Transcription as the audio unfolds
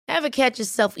Ever catch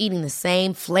yourself eating the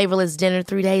same flavorless dinner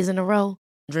 3 days in a row?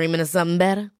 Dreaming of something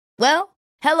better? Well,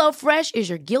 HelloFresh is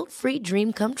your guilt-free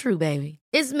dream come true, baby.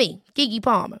 It's me, Keke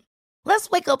Palmer. Let's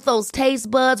wake up those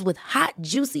taste buds with hot,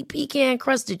 juicy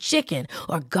pecan-crusted chicken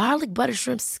or garlic butter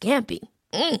shrimp scampi.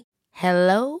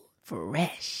 Hello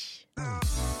Fresh.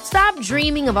 Stop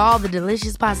dreaming of all the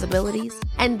delicious possibilities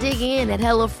and dig in at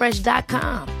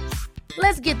HelloFresh.com.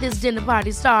 Let's get this dinner party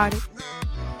started.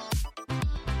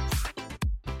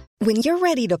 When you're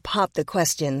ready to pop the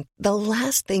question, the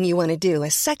last thing you want to do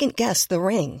is second-guess the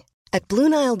ring. At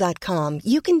BlueNile.com,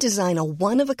 you can design a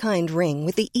one-of-a-kind ring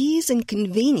with the ease and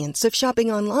convenience of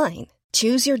shopping online.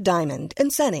 Choose your diamond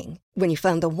and setting. When you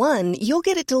find the one, you'll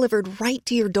get it delivered right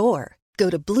to your door. Go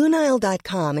to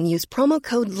BlueNile.com and use promo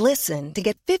code LISTEN to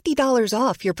get $50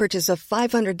 off your purchase of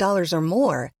 $500 or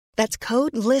more. That's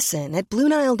code LISTEN at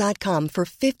BlueNile.com for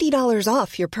 $50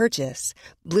 off your purchase.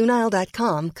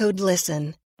 BlueNile.com, code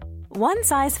LISTEN. One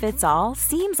size fits all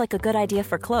seems like a good idea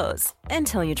for clothes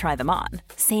until you try them on.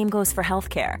 Same goes for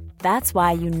healthcare. That's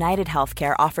why United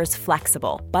Healthcare offers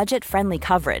flexible, budget-friendly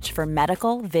coverage for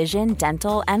medical, vision,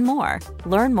 dental, and more.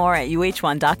 Learn more at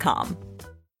UH1.com.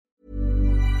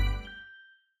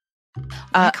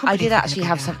 I did actually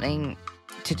have something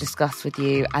to discuss with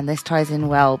you, and this ties in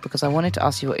well because I wanted to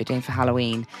ask you what you're doing for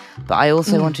Halloween, but I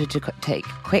also wanted to take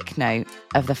quick note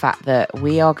of the fact that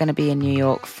we are going to be in New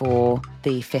York for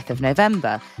the 5th of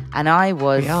November, and I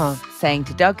was saying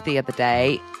to Doug the other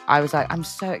day, I was like, I'm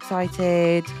so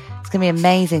excited, it's going to be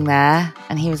amazing there,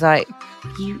 and he was like,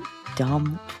 you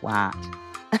dumb twat.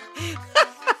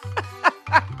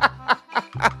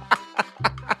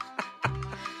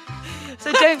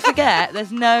 So don't forget,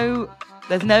 there's no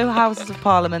Houses of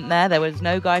Parliament there. There was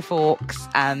no Guy Fawkes,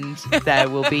 and there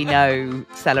will be no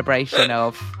celebration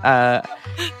of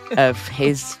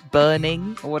his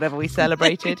burning or whatever we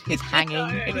celebrated, his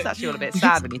hanging. It was actually all a bit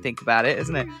sad when you think about it,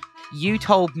 isn't it? You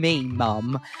told me,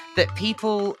 Mum, that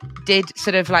people did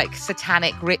sort of like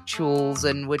satanic rituals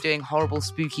and were doing horrible,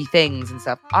 spooky things and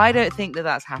stuff. I don't think that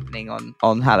that's happening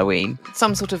on Halloween.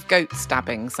 Some sort of goat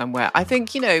stabbing somewhere. I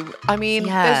think, there's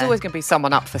always going to be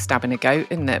someone up for stabbing a goat,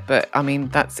 isn't it? But I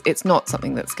mean, it's not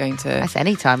something that's going to... That's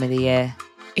any time of the year.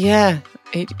 Yeah.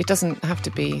 It doesn't have to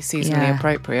be seasonally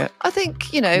appropriate. I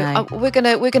think, No. we're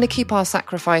gonna keep our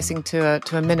sacrificing to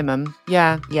a minimum.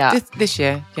 Yeah. This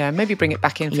year, maybe bring it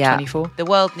back in for 24. The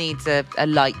world needs a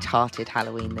light-hearted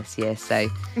Halloween this year, so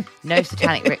no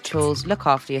satanic rituals. Look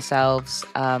after yourselves.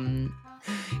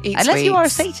 Unless you are a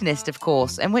Satanist, of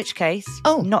course, in which case,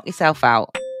 knock yourself out.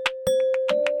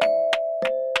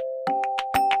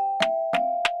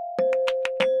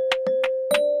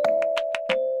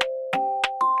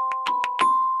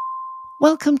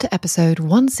 Welcome to episode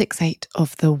 168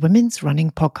 of the Women's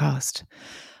Running Podcast.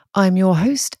 I'm your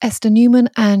host, Esther Newman,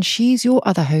 and she's your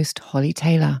other host, Holly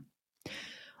Taylor.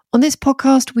 On this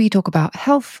podcast, we talk about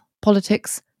health,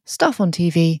 politics, stuff on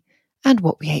TV, and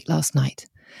what we ate last night.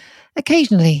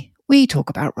 Occasionally, we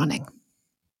talk about running.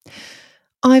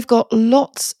 I've got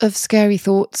lots of scary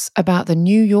thoughts about the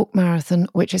New York Marathon,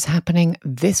 which is happening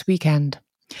this weekend.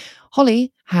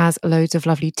 Holly has loads of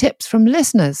lovely tips from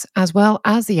listeners as well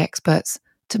as the experts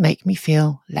to make me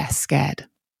feel less scared.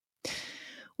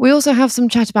 We also have some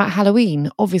chat about Halloween,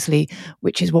 obviously,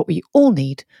 which is what we all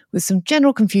need, with some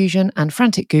general confusion and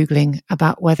frantic Googling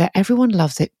about whether everyone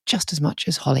loves it just as much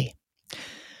as Holly.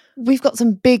 We've got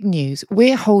some big news.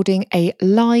 We're holding a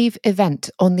live event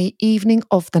on the evening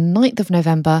of the 9th of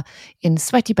November in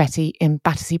Sweaty Betty in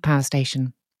Battersea Power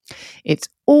Station. It's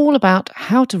all about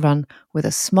how to run with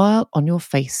a smile on your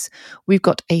face. We've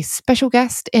got a special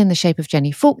guest in the shape of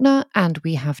Jenny Faulkner, and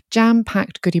we have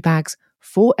jam-packed goodie bags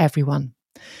for everyone.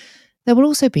 There will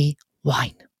also be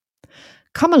wine.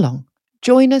 Come along,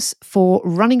 join us for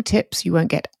running tips you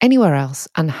won't get anywhere else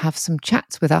and have some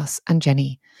chats with us and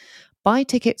Jenny. Buy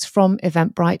tickets from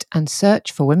Eventbrite and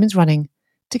search for Women's Running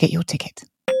to get your ticket.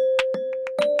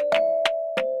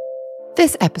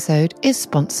 This episode is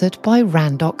sponsored by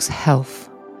Randox Health.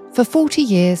 For 40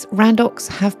 years, Randox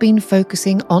have been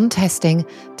focusing on testing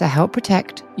to help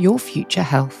protect your future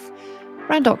health.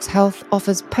 Randox Health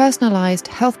offers personalised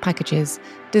health packages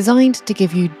designed to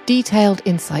give you detailed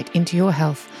insight into your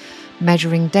health,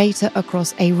 measuring data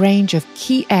across a range of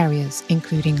key areas,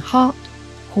 including heart,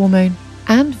 hormone,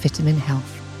 and vitamin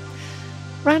health.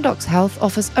 Randox Health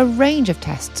offers a range of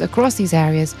tests across these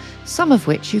areas, some of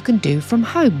which you can do from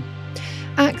home.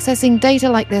 Accessing data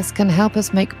like this can help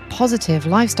us make positive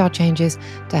lifestyle changes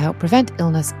to help prevent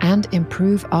illness and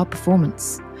improve our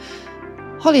performance.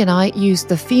 Holly and I used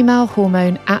the Female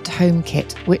Hormone at-Home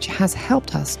Kit, which has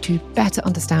helped us to better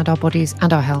understand our bodies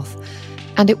and our health.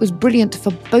 And it was brilliant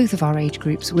for both of our age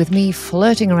groups, with me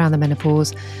flirting around the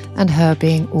menopause and her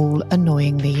being all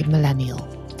annoyingly millennial.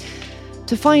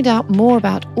 To find out more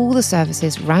about all the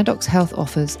services Randox Health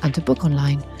offers and to book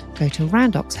online, go to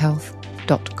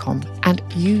randoxhealth.com and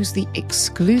use the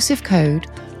exclusive code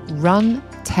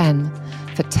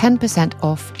RUN10 for 10%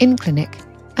 off in-clinic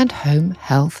and home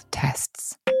health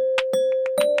tests.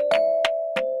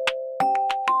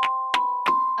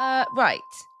 Right.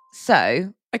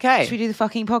 So, okay. Should we do the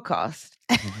fucking podcast?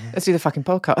 Let's do the fucking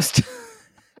podcast.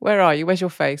 Where are you? Where's your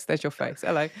face? There's your face.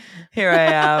 Hello. Here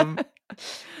I am.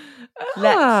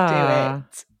 Let's do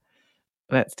it.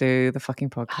 Let's do the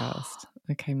fucking podcast.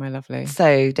 Okay, my lovely.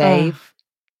 So, Dave,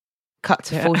 cut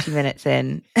to 40 minutes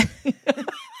in.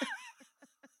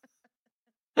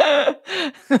 Oh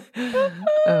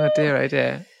dear, oh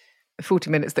dear.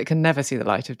 40 minutes that can never see the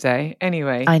light of day.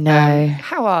 Anyway. I know.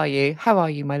 How are you? How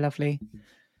are you, my lovely?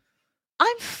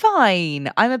 I'm fine.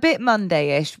 I'm a bit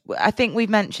Monday-ish. I think we've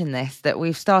mentioned this, that we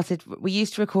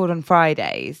used to record on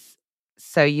Fridays.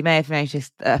 So you may have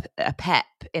noticed a pep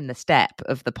in the step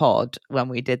of the pod when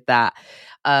we did that.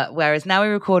 Whereas now we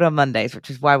record on Mondays,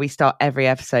 which is why we start every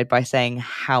episode by saying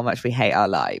how much we hate our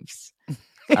lives.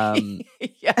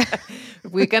 Yeah,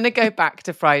 we're going to go back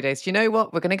to Fridays. Do you know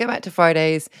what? We're going to go back to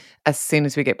Fridays as soon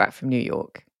as we get back from New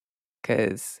York.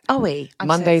 Because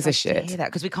Mondays are shit.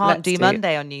 Because we can't do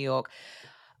Monday on New York.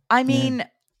 I mean,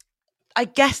 I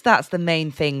guess that's the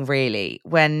main thing, really,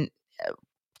 when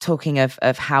talking of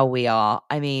how we are.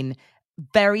 I mean,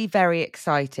 very, very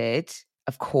excited,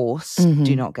 of course.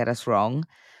 Do not get us wrong.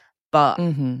 But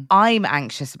I'm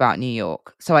anxious about New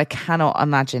York. So I cannot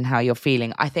imagine how you're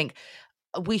feeling. I think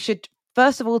we should,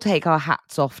 first of all, take our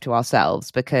hats off to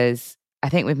ourselves, because I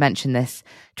think we've mentioned this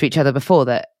to each other before,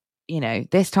 that, you know,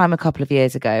 this time a couple of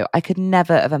years ago, I could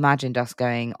never have imagined us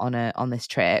going on this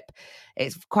trip.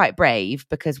 It's quite brave,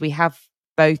 because we have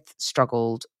both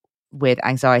struggled with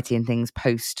anxiety and things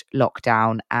post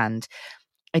lockdown, and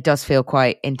it does feel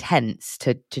quite intense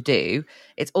to do.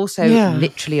 It's also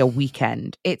literally a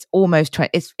weekend. It's almost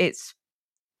it's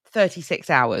 36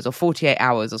 hours or 48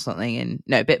 hours or something,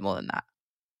 a bit more than that.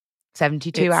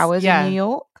 72 hours in New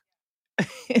York.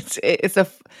 It's a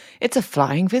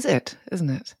flying visit, isn't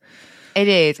it? It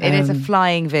is. It is a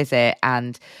flying visit,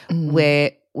 and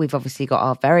we've obviously got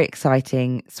our very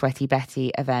exciting Sweaty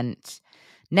Betty event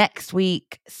next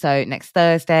week. So next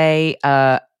Thursday,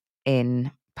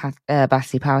 in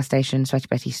Battersea Power Station, Sweaty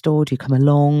Betty store. Do come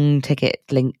along. Ticket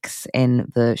links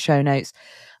in the show notes.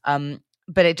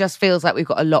 But it just feels like we've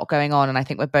got a lot going on, and I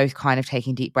think we're both kind of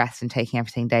taking deep breaths and taking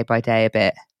everything day by day a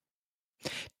bit.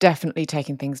 Definitely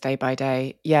taking things day by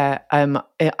day. Yeah.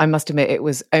 I must admit, it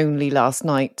was only last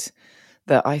night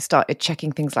that I started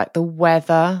checking things like the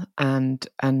weather and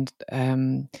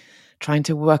trying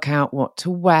to work out what to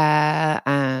wear,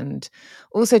 and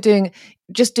also doing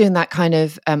that kind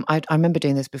of I remember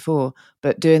doing this before,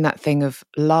 but doing that thing of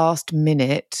last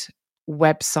minute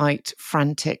website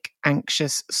frantic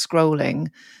anxious scrolling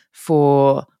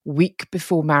for week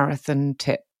before marathon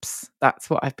tips. That's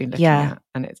what I've been looking at,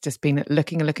 and it's just been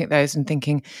looking at those and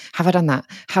thinking, have I done that?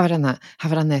 Have I done that?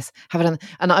 Have I done this? Have I done that?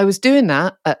 And I was doing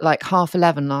that at like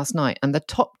 11:30 last night, and the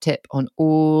top tip on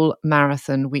all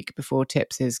marathon week before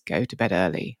tips is go to bed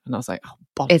early. And I was like, oh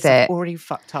bollocks, I've already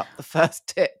fucked up the first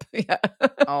tip. Yeah.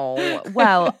 Oh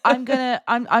well,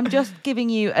 I'm just giving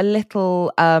you a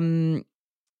little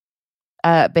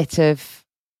bit of,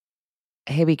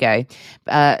 here we go.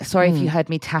 Sorry if you heard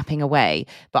me tapping away,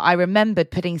 but I remembered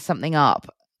putting something up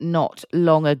not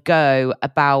long ago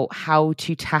about how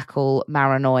to tackle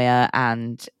paranoia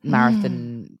and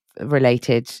marathon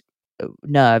related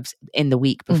nerves in the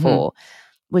week before.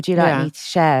 Would you like me to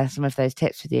share some of those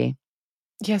tips with you?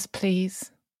 Yes,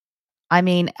 please. I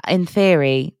mean, in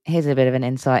theory, here's a bit of an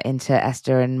insight into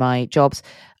Esther and my jobs.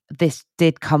 This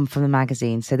did come from the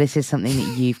magazine, so this is something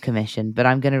that you've commissioned, but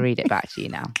I'm going to read it back to you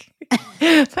now.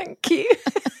 Thank you.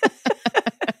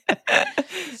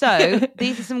 So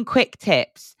these are some quick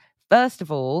tips. First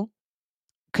of all,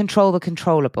 control the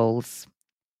controllables.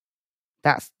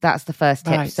 That's the first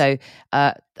tip. Right. So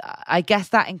I guess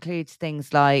that includes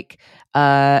things like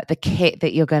the kit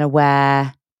that you're going to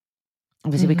wear.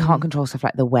 Obviously, we can't control stuff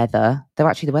like the weather. Though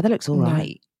actually, the weather looks all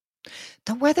right.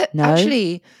 The weather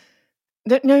actually.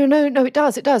 No, it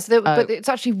does. But it's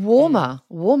actually warmer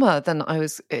than I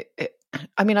was.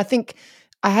 I mean, I think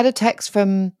I had a text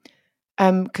from,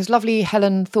 because lovely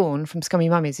Helen Thorne from Scummy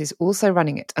Mummies is also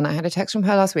running it. And I had a text from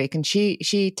her last week, and she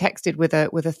texted with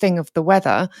a thing of the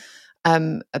weather,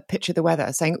 a picture of the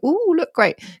weather saying, "Ooh, look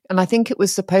great." And I think it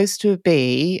was supposed to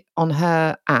be on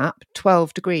her app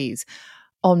 12 degrees.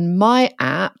 on my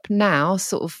app now,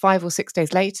 sort of 5 or 6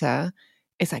 days later,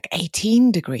 it's like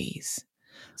 18 degrees.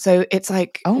 So it's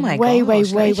like oh my way.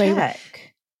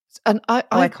 Check. And I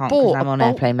can't bought because I'm on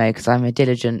airplane mode because I'm a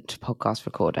diligent podcast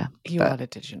recorder. You are a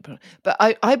diligent, but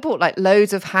I bought like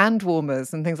loads of hand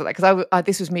warmers and things like that because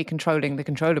this was me controlling the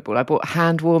controllable. I bought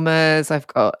hand warmers. I've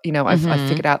got I've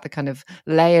figured out the kind of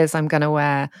layers I'm going to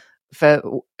wear for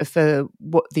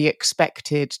what the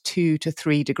expected 2 to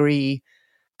 3 degree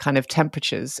kind of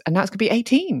temperatures, and now it's going to be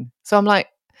 18. So I'm like,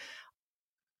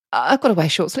 I've got to wear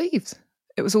short sleeves.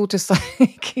 It was all just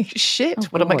like shit.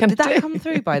 What am I going to do? Did that come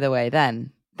through, by the way?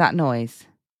 Then that noise.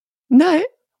 No.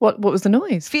 What was the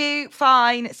noise? Phew,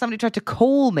 fine. Somebody tried to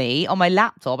call me on my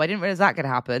laptop. I didn't realise that could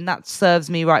happen. That serves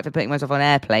me right for putting myself on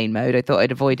airplane mode. I thought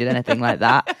I'd avoided anything like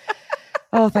that.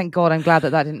 Oh, thank God. I'm glad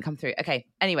that didn't come through. Okay.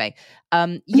 Anyway,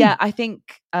 I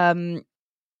think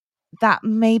that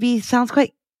maybe sounds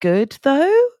quite good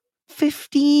though.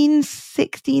 15,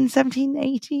 16, 17,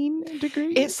 18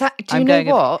 degrees. Do you know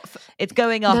what? It's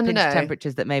going up into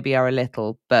temperatures that maybe are a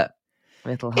little high.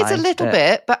 It's a little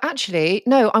bit, but actually,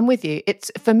 no, I'm with you.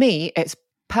 For me, it's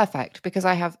perfect because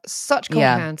I have such cold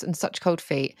hands and such cold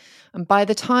feet. And by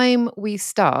the time we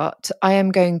start, I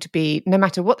am going to be, no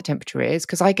matter what the temperature is,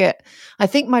 because I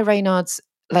think my Raynaud's,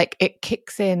 like, it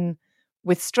kicks in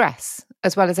with stress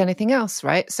as well as anything else,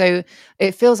 right? So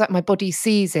it feels like my body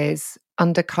seizes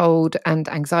under cold and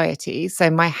anxiety. So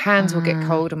my hands will get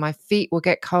cold and my feet will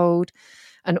get cold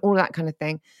and all that kind of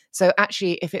thing. So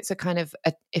actually, if it's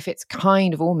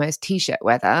kind of almost t-shirt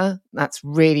weather, that's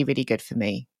really, really good for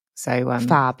me. So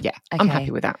fab. Yeah, okay. I'm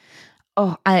happy with that.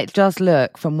 Oh, and it does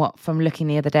look from looking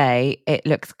the other day, it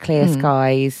looks clear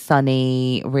skies,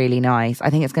 sunny, really nice.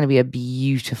 I think it's going to be a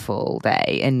beautiful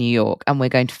day in New York, and we're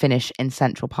going to finish in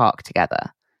Central Park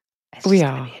together. It's just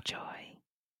going to be a joy.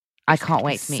 I can't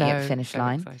wait to meet you at the finish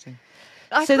line. Exciting.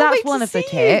 So that's one of the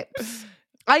tips.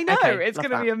 I know, Okay, it's going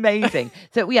to that. be amazing.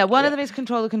 So yeah, one of them is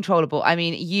control the controllable. I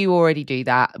mean, you already do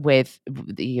that with,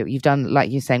 you've done, like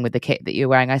you're saying, with the kit that you're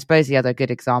wearing. I suppose the other good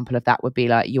example of that would be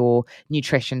like your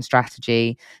nutrition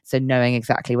strategy. So knowing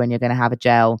exactly when you're going to have a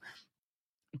gel.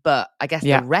 But I guess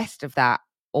the rest of that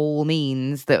all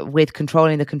means that with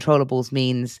controlling the controllables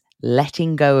means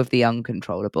letting go of the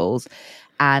uncontrollables.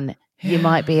 And you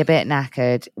might be a bit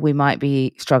knackered. We might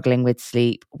be struggling with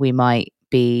sleep. We might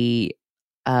be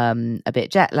a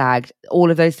bit jet lagged. All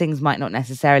of those things might not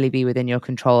necessarily be within your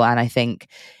control, and I think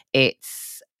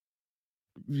it's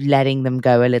letting them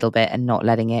go a little bit and not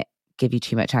letting it give you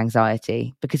too much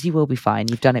anxiety, because you will be fine.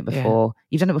 You've done it before.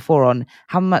 You've done it before. On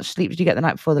how much sleep did you get the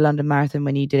night before the London Marathon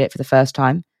when you did it for the first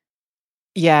time?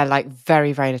 Yeah, like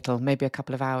very, very little, maybe a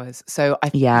couple of hours. So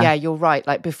you're right.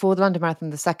 Like before the London Marathon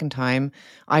the second time,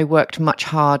 I worked much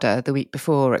harder the week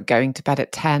before at going to bed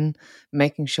at 10,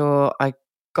 making sure I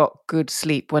got good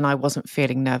sleep when I wasn't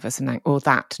feeling nervous and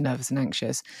nervous and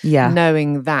anxious. Yeah,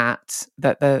 knowing that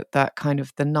that kind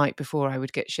of the night before I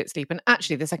would get shit sleep. And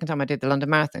actually, the second time I did the London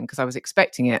Marathon, because I was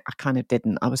expecting it, I kind of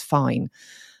didn't. I was fine.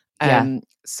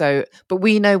 So, but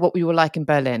we know what we were like in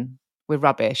Berlin. We're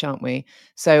rubbish, aren't we?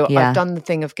 So I've done the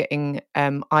thing of getting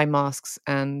eye masks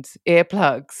and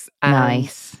earplugs. And,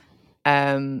 nice.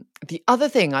 The other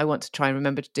thing I want to try and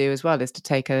remember to do as well is to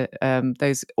take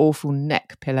those awful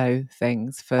neck pillow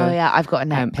things for. Oh yeah, I've got a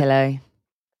neck pillow.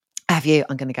 Have you?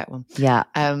 I'm going to get one. Yeah,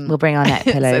 we'll bring our neck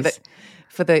pillows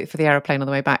for the aeroplane on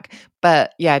the way back.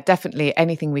 But yeah, definitely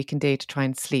anything we can do to try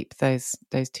and sleep those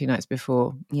 2 nights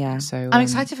before. Yeah. So I'm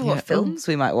excited for what films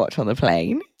we might watch on the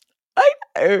plane. I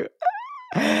know.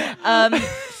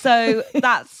 So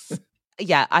that's.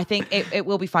 Yeah, I think it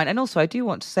will be fine. And also, I do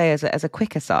want to say as a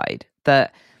quick aside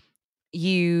that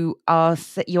you're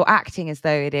acting as though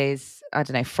it is, I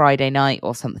don't know, Friday night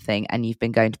or something, and you've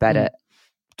been going to bed at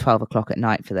 12 o'clock at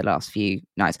night for the last few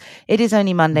nights. It is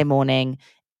only Monday morning.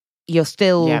 You're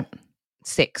still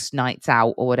 6 nights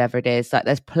out or whatever it is. Like,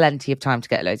 there's plenty of time to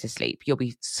get loads of sleep. You'll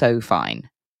be so fine.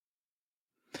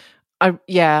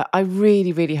 I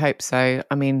really, really hope so.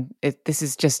 I mean, this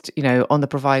is just, on the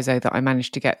proviso that I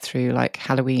managed to get through like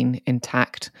Halloween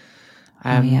intact.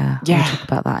 We'll talk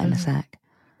about that in a sec.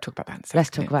 Let's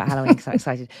talk about Halloween. So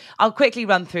excited. I'll quickly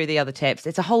run through the other tips.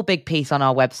 It's a whole big piece on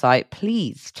our website.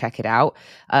 Please check it out.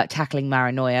 Tackling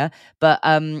Maranoia. But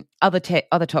other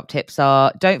top tips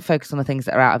are: don't focus on the things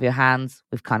that are out of your hands.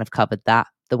 We've kind of covered that.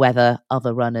 The weather,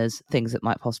 other runners, things that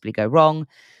might possibly go wrong.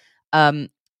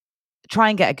 Try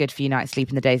and get a good few nights sleep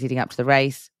in the days leading up to the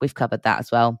race. We've covered that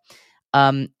as well.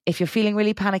 If you're feeling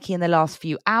really panicky in the last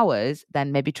few hours,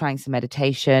 then maybe trying some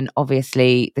meditation.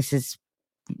 Obviously, this is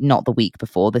not the week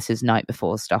before. This is night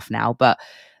before stuff now. But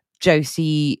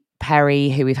Josie Perry,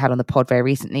 who we've had on the pod very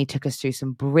recently, took us through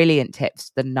some brilliant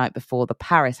tips the night before the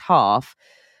Paris half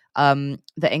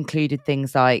that included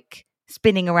things like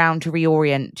spinning around to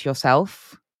reorient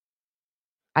yourself.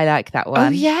 I like that one. Oh,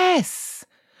 yes.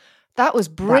 That was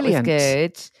brilliant. That was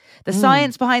good. The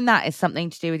science behind that is something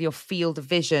to do with your field of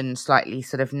vision slightly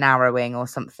sort of narrowing or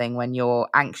something when you're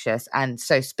anxious. And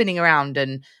so spinning around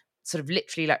and sort of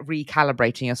literally like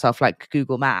recalibrating yourself like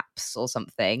Google Maps or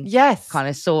something. Yes. Kind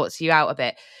of sorts you out a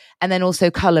bit. And then also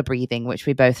color breathing, which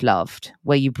we both loved,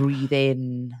 where you breathe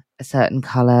in a certain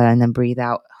color and then breathe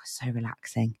out. Oh, so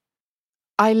relaxing.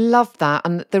 I love that.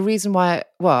 And the reason why,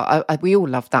 we all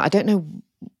love that. I don't know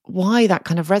why that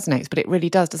kind of resonates, but it really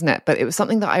does, doesn't it? But it was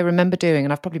something that I remember doing,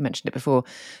 and I've probably mentioned it before,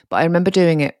 but I remember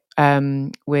doing it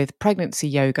with pregnancy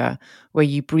yoga, where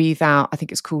you breathe out. I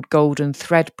think it's called golden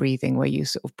thread breathing, where you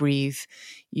sort of breathe,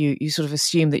 you sort of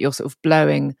assume that you're sort of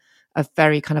blowing a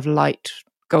very kind of light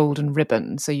golden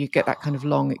ribbon, so you get that kind of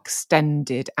long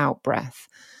extended out breath.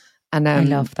 And I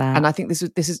love that. And I think this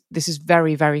is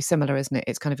very, very similar, isn't it?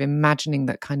 It's kind of imagining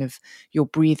that kind of you're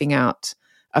breathing out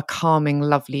a calming,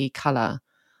 lovely color.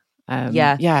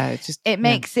 It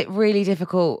makes it really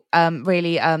difficult,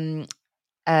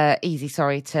 easy,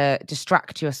 to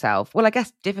distract yourself. Well, I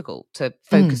guess difficult to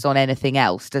focus on anything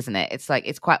else, doesn't it? It's like,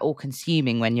 it's quite all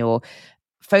consuming when you're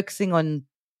focusing on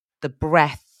the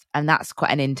breath, and that's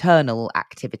quite an internal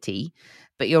activity,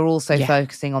 but you're also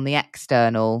focusing on the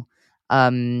external.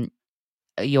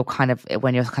 You're kind of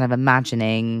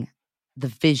imagining the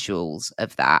visuals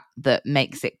of that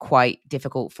makes it quite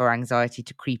difficult for anxiety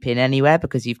to creep in anywhere,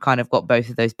 because you've kind of got both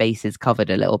of those bases covered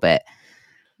a little bit.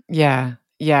 I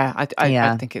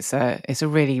think it's a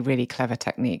really, really clever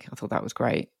technique. I thought that was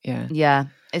great. Yeah,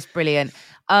 it's brilliant.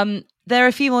 There are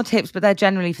a few more tips, but they're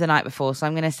generally for the night before, so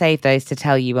I'm going to save those to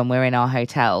tell you when we're in our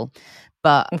hotel.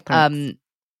 But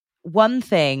one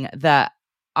thing that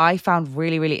I found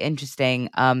really, really interesting,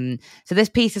 so this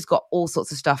piece has got all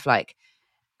sorts of stuff, like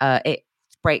it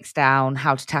breaks down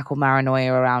how to tackle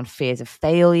paranoia around fears of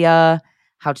failure,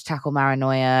 how to tackle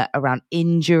paranoia around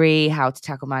injury, how to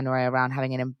tackle paranoia around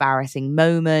having an embarrassing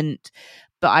moment.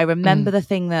 But I remember the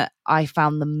thing that I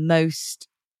found the most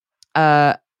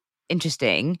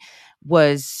interesting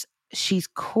was, she's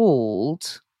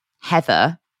called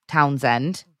Heather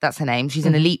Townsend. That's her name. She's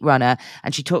an elite runner,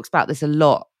 and she talks about this a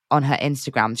lot on her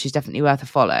Instagram. She's definitely worth a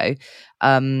follow.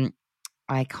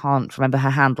 I can't remember her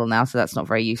handle now, so that's not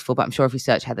very useful, but I'm sure if you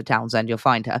search Heather Townsend, you'll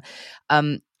find her.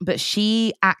 But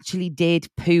she actually did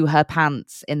poo her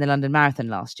pants in the London Marathon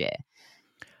last year.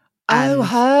 And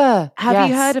her. Have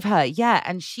you heard of her? Yeah.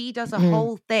 And she does a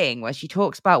whole thing where she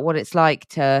talks about what it's like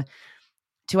to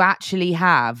actually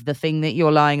have the thing that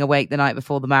you're lying awake the night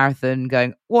before the marathon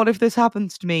going, what if this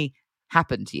happens to me,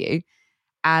 happen to you?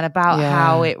 And about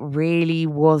how it really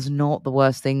was not the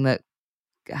worst thing, that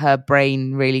her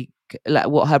brain really, like,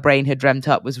 what her brain had dreamt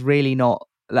up was really not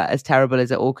like as terrible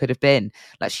as it all could have been.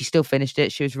 Like, she still finished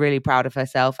it. She was really proud of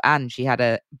herself, and she had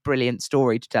a brilliant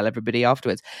story to tell everybody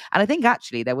afterwards. And I think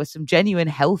actually there was some genuine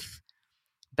health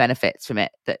benefits from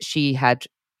it, that she had,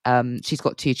 she's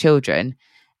got 2 children,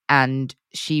 and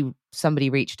somebody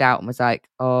reached out and was like,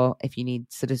 oh, if you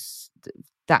need sort of,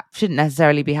 that shouldn't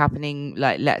necessarily be happening.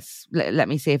 Like, let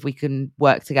me see if we can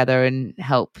work together and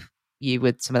help you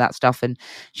with some of that stuff. And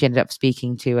she ended up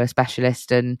speaking to a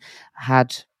specialist and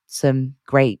had some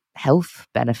great health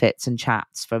benefits and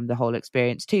chats from the whole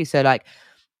experience too. So like,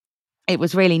 it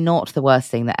was really not the worst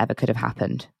thing that ever could have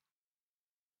happened.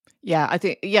 Yeah, I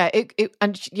think,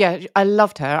 I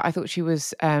loved her. I thought she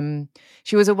was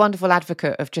a wonderful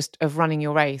advocate of running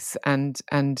your race and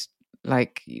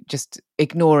like just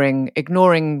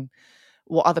ignoring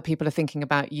what other people are thinking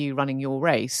about you running your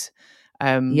race.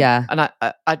 And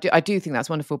I do think that's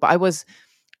wonderful. But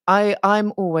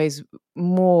I'm always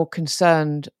more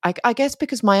concerned, I guess,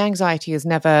 because my anxiety is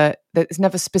never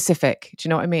specific. Do you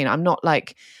know what I mean? I'm not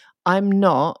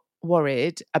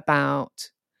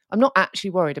actually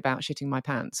worried about shitting my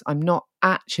pants. I'm not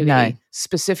actually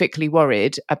specifically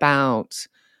worried about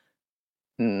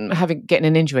getting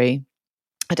an injury.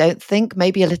 I don't think,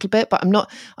 maybe a little bit, but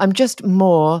I'm just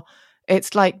more,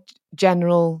 it's like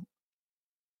general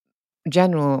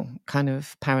kind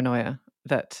of paranoia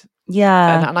that,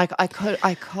 and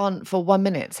I can't for 1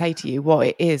 minute say to you what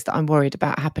it is that I'm worried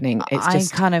about happening. It's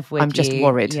just, I'm just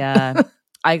worried. Yeah.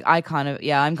 I'm kind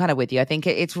of with you. I think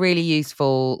it's really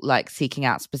useful, like, seeking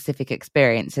out specific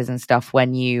experiences and stuff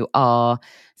when you are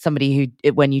somebody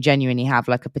when you genuinely have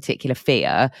like a particular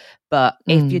fear. But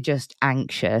if you're just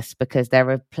anxious because there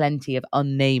are plenty of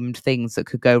unnamed things that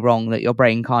could go wrong that your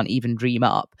brain can't even dream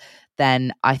up,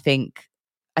 then I think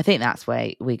I think that's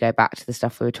where we go back to the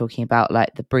stuff we were talking about,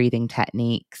 like the breathing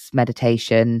techniques,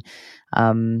 meditation,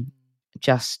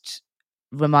 just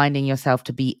reminding yourself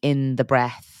to be in the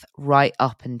breath right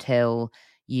up until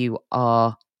you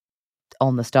are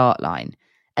on the start line.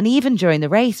 And even during the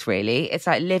race, really, it's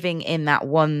like living in that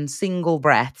one single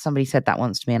breath. Somebody said that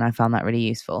once to me and I found that really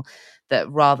useful, that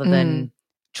rather than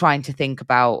trying to think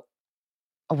about,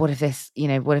 oh, what if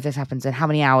this happens and how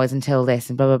many hours until this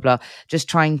and blah, blah, blah, just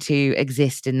trying to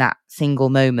exist in that single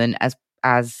moment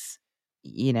as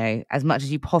you know, as much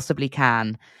as you possibly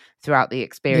can throughout the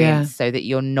experience, so that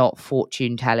you're not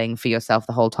fortune telling for yourself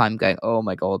the whole time going, oh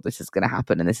my God, this is going to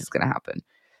happen and this is going to happen.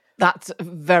 That's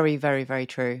very, very, very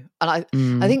true. And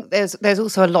I think there's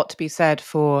also a lot to be said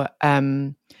for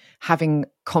having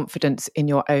confidence in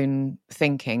your own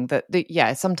thinking. That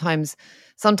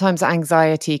sometimes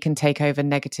anxiety can take over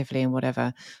negatively and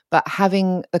whatever, but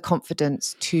having the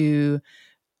confidence to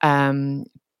I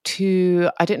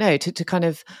don't know, to kind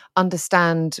of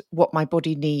understand what my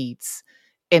body needs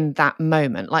in that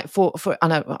moment. Like for I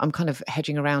know I'm kind of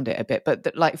hedging around it a bit, but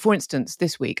like for instance,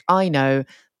 this week I know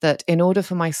that in order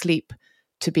for my sleep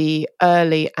to be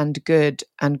early and good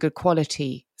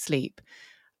quality sleep,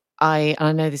 I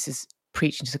know this is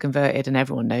preaching to the converted and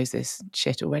everyone knows this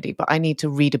shit already, but I need to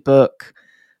read a book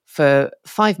for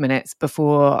 5 minutes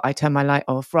before I turn my light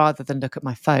off rather than look at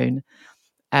my phone.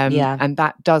 And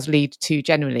that does lead to,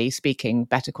 generally speaking,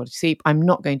 better quality sleep. I'm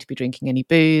not going to be drinking any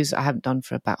booze. I haven't done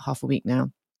for about half a week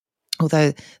now.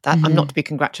 Although that I'm not to be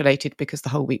congratulated, because the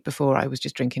whole week before I was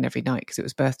just drinking every night because it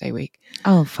was birthday week.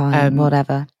 Oh, fine,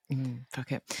 whatever.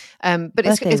 Fuck it. But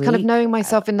it's kind of knowing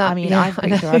myself in that. I mean, I'm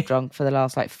pretty sure I've drunk for the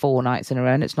last like 4 nights in a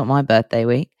row and it's not my birthday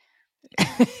week.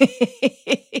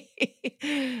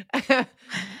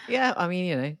 Yeah, I mean,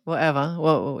 you know, whatever.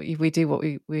 Well, we do what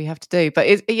we have to do. But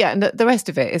and the rest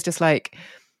of it is just like,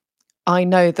 I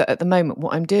know that at the moment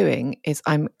what I'm doing is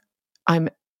I'm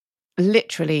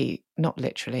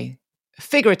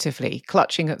figuratively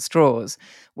clutching at straws,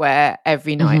 where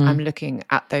every night I'm looking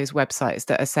at those websites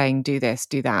that are saying do this,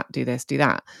 do that, do this, do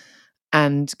that,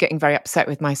 and getting very upset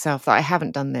with myself that I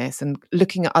haven't done this, and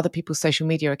looking at other people's social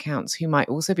media accounts who might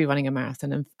also be running a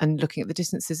marathon and looking at the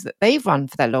distances that they've run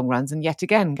for their long runs, and yet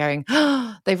again going,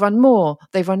 oh, they've run more,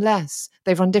 they've run less,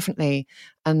 they've run differently,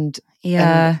 and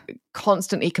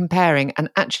constantly comparing. And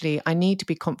actually I need to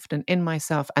be confident in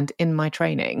myself and in my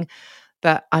training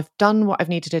that I've done what I've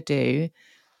needed to do.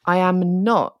 I am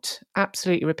not,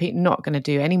 absolutely repeat, not going to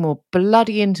do any more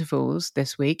bloody intervals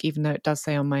this week, even though it does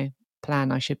say on my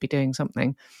plan I should be doing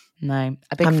something. No,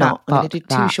 a big I'm not. I'm going to do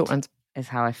 2 short runs. Is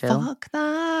how I feel. Fuck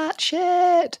that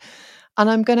shit. And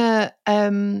I'm gonna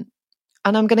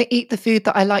eat the food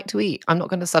that I like to eat. I'm not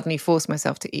going to suddenly force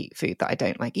myself to eat food that I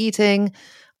don't like eating.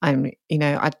 I'm going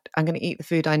to eat the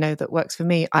food I know that works for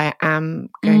me. I am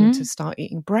going to start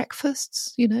eating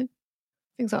breakfasts, you know,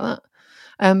 things like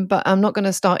that. But I'm not going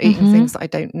to start eating things that I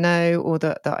don't know or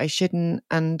that I shouldn't.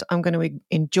 And I'm going to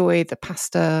enjoy the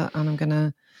pasta, and I'm going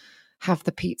to have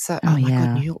the pizza. Oh my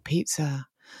God, New York pizza.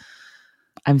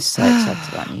 I'm so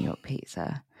excited about New York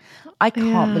pizza. I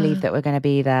can't believe that we're going to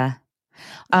be there.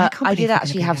 I did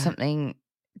actually have something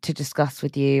to discuss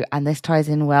with you, and this ties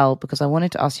in well because I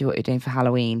wanted to ask you what you're doing for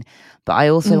Halloween, but I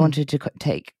also wanted to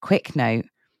take quick note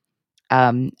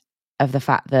of the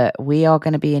fact that we are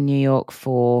going to be in New York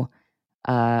for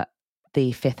the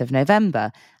 5th of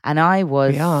November. And I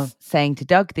was saying to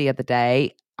Doug the other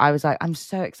day, I was like, I'm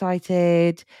so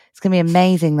excited. It's going to be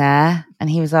amazing there. And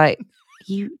he was like,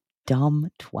 you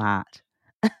dumb twat.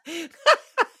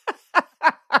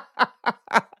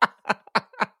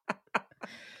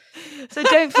 So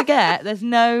don't forget, there's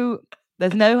no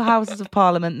Houses of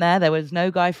Parliament there. There was no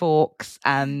Guy Fawkes,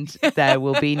 and there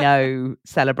will be no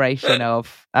celebration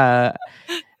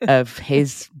of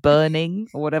his burning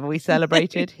or whatever we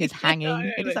celebrated, his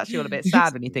hanging. It's actually all a bit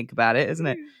sad when you think about it, isn't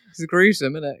it? It's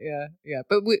gruesome, isn't it? Yeah.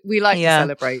 But we like to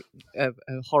celebrate a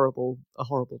horrible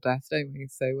death, don't we?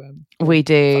 So we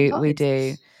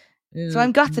do. Yeah. So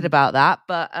I'm gutted about that,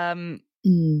 but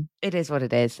it is what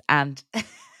it is, and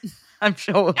I'm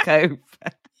sure we'll cope.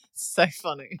 So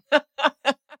funny. But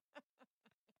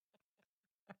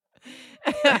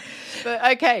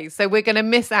okay, so we're going to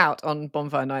miss out on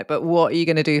Bonfire Night, but what are you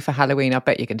going to do for Halloween? I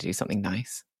bet you're going to do something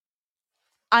nice.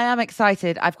 I am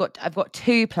excited. I've got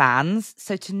 2 plans.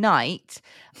 So tonight,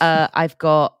 I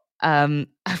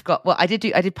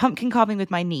did pumpkin carving with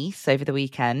my niece over the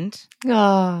weekend.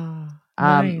 Oh.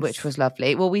 which was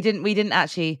lovely. Well, we didn't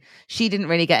actually, she didn't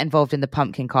really get involved in the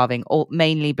pumpkin carving, or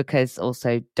mainly because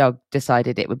also Doug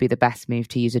decided it would be the best move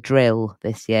to use a drill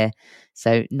this year.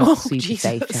 So not super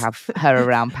safe to have her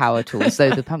around power tools.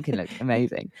 So the pumpkin looked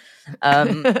amazing.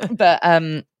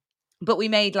 But we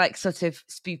made like sort of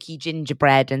spooky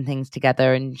gingerbread and things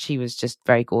together, and she was just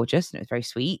very gorgeous and it was very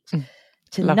sweet.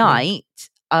 Tonight,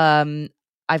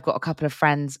 I've got a couple of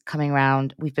friends coming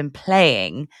around. We've been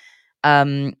playing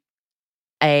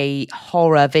a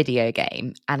horror video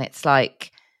game, and it's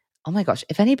like, oh my gosh,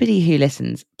 if anybody who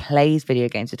listens plays video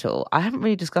games at all, I haven't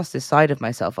really discussed this side of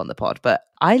myself on the pod, but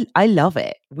I love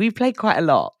it. We've played quite a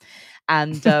lot.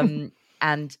 And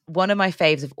and one of my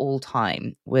faves of all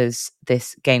time was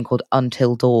this game called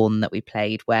Until Dawn that we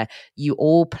played, where you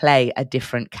all play a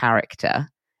different character.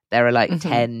 There are like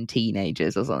 10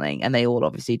 teenagers or something, and they all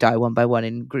obviously die one by one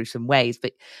in gruesome ways,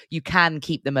 but you can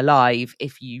keep them alive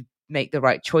if you make the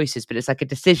right choices, but it's like a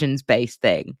decisions-based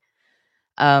thing.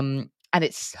 And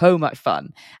it's so much fun.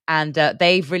 And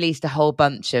they've released a whole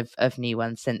bunch of new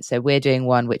ones since. So we're doing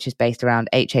one which is based around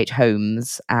H.H.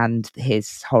 Holmes and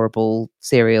his horrible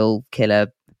serial killer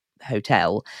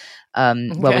hotel,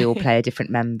 where we all play a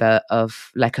different member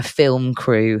of like a film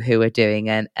crew who are doing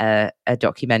a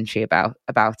documentary about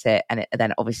it. And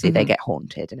then obviously they get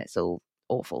haunted and it's all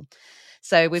awful.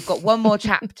 So we've got one more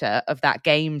chapter of that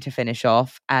game to finish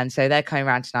off. And so they're coming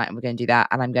around tonight and we're going to do that.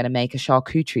 And I'm going to make a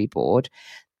charcuterie board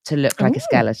to look like a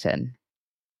skeleton.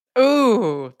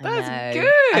 Ooh, that's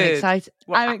good. I'm excited.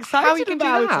 I'm excited how are you gonna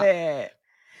about do that? it.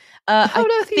 How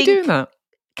on earth are you doing that?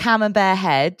 Camembert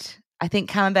head. I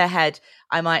think camembert head,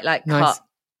 I might like cut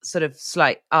sort of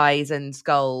slight eyes and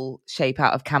skull shape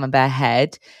out of camembert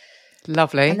head.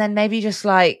 Lovely. And then maybe just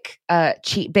like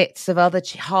cheap bits of other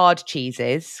hard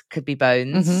cheeses, could be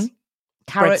bones.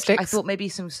 Carrot. I thought maybe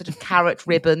some sort of carrot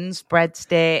ribbons,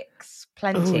 breadsticks,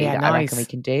 plenty that I reckon we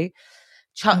can do.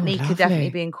 Chutney could definitely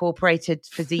be incorporated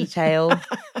for detail.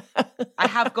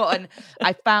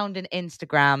 I found an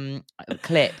Instagram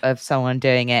clip of someone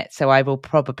doing it, so I will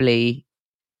probably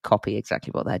copy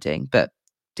exactly what they're doing, but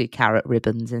do carrot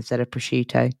ribbons instead of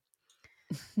prosciutto.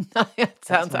 That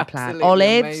sounds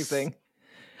absolutely amazing.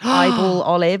 Eyeball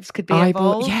olives could be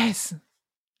involved. Yes.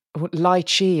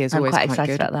 Lychee is always quite quite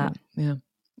excited good. about that.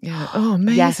 Yeah. Oh,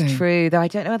 amazing. Yes, true. Though I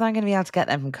don't know whether I'm going to be able to get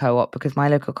them from Co-op because my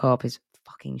local Co-op is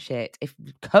fucking shit. If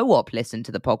Co-op listened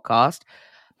to the podcast,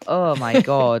 oh my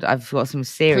God, I've got some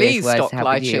serious words to have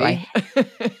lychee.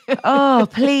 with you. Oh,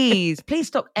 please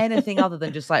stock anything other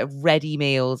than just like ready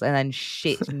meals and then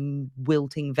shit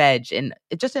wilting veg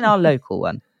just in our local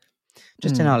one.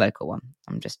 In our local one.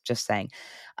 I'm just saying.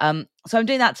 So I'm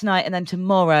doing that tonight, and then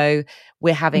tomorrow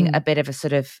we're having a bit of a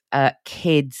sort of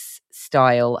kids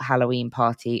style Halloween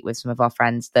party with some of our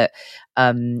friends that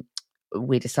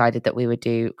we decided that we would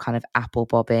do kind of apple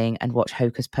bobbing and watch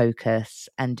Hocus Pocus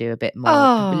and do a bit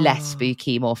more less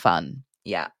spooky, more fun.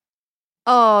 Yeah.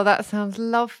 Oh, that sounds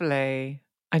lovely.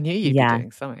 I knew you'd be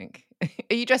doing something.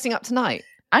 Are you dressing up tonight?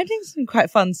 I'm doing some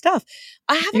quite fun stuff.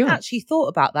 I haven't actually thought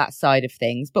about that side of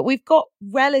things, but we've got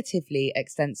relatively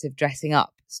extensive dressing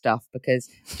up stuff because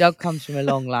Doug comes from a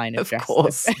long line of dresses. Of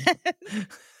course.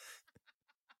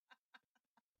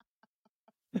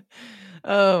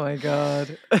 Oh my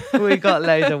God. We've got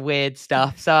loads of weird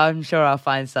stuff, so I'm sure I'll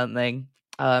find something.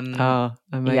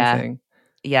 Amazing.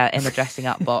 Yeah, in the dressing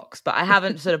up box. But I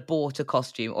haven't sort of bought a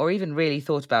costume or even really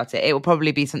thought about it. It will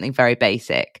probably be something very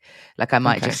basic. Like I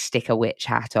might just stick a witch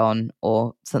hat on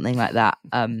or something like that.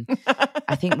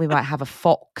 I think we might have a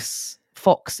fox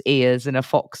ears and a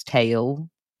fox tail.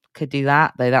 Could do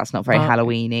that, though that's not very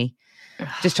Halloween-y.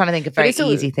 Just trying to think of very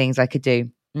easy things I could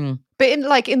do.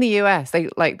 But in the US, they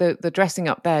like the dressing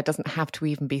up there doesn't have to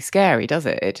even be scary, does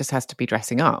it? It just has to be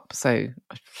dressing up. So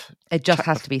it just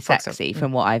has to be sexy,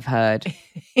 from what I've heard.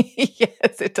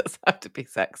 Yes, it does have to be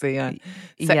sexy.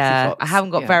 Yeah, fox. I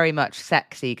haven't got very much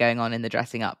sexy going on in the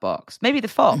dressing up box. Maybe the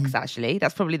fox, actually.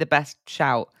 That's probably the best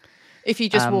shout. If you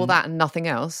just wore that and nothing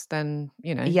else, then,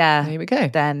 here we go.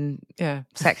 Then,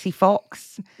 sexy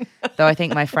fox. Though I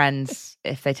think my friends,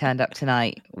 if they turned up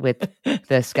tonight with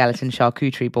the skeleton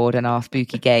charcuterie board and our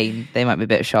spooky game, they might be a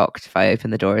bit shocked if I open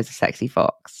the door as a sexy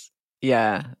fox.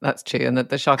 Yeah, that's true. And the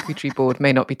charcuterie board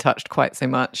may not be touched quite so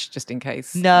much, just in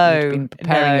case. You've been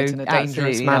preparing it in a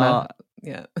dangerous manner.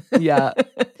 Not. Yeah.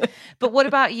 But what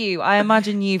about you? I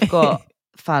imagine you've got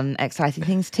fun, exciting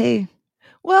things too.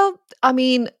 Well, I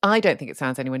mean, I don't think it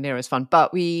sounds anywhere near as fun,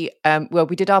 but we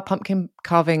did our pumpkin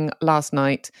carving last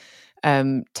night.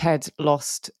 Ted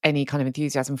lost any kind of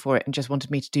enthusiasm for it and just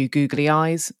wanted me to do googly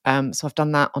eyes. So I've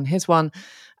done that on his one.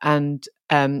 And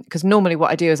because normally what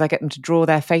I do is I get them to draw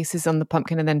their faces on the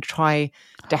pumpkin and then try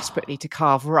desperately to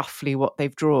carve roughly what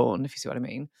they've drawn, if you see what I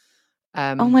mean.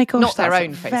 Oh my gosh, not their that's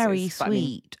own faces, very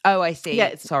sweet. Oh, I see.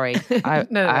 Yeah, sorry.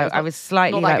 No, I was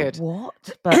slightly not that like, good.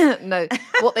 what? But no,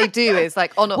 what they do is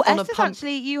like on a Esther's pumpkin.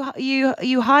 Actually,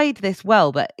 you hide this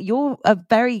well, but you're a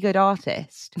very good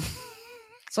artist.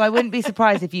 So I wouldn't be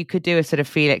surprised if you could do a sort of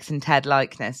Felix and Ted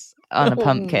likeness on a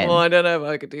pumpkin. I don't know if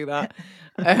I could do that.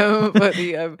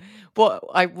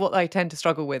 But what I tend to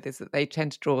struggle with is that they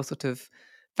tend to draw sort of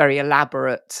very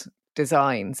elaborate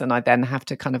designs, and I then have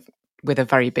to kind of, with a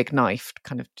very big knife,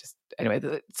 kind of just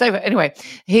anyway,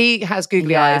 he has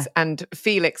googly eyes. And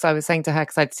Felix, I was saying to her,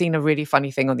 because I'd seen a really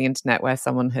funny thing on the internet where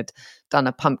someone had done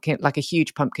a pumpkin, like a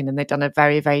huge pumpkin, and they'd done a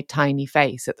very, very tiny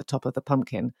face at the top of the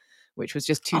pumpkin, which was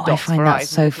just two dots I find for that eyes.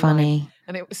 So funny.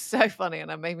 And it was so funny, and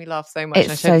it made me laugh so much. It's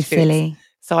and I showed so it to Felix. silly.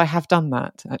 So I have done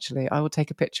that, actually. I will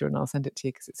take a picture and I'll send it to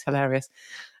you because it's hilarious.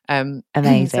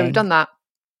 Amazing. So we've done that.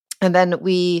 And then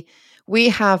we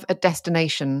have a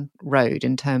destination road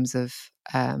in terms of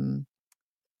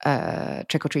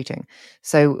trick-or-treating.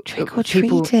 So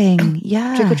trick-or-treating,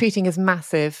 yeah. Trick-or-treating is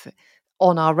massive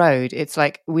on our road. It's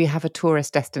like we have a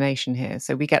tourist destination here.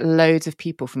 So we get loads of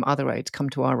people from other roads come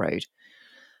to our road.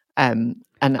 And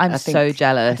I'm so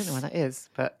jealous. I don't know why that is,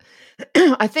 but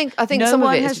I think no some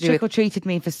one of it has is to do with trick-or-treated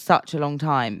me for such a long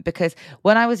time, because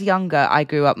when I was younger, I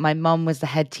grew up, my mum was the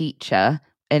head teacher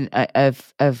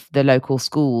of the local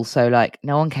school, so like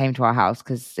no one came to our house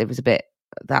because it was a bit,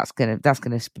 that's gonna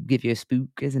give you a spook,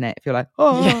 isn't it, if you're like,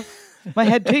 my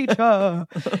head teacher.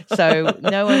 So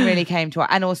no one really came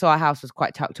to and also our house was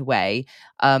quite tucked away,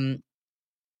 and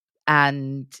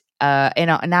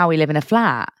now we live in a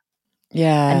flat.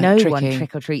 Yeah, and no tricky. one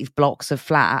trick-or-treats blocks of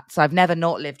flats. I've never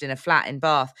not lived in a flat in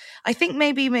Bath. I think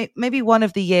maybe one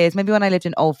of the years, maybe when I lived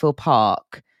in Oldfield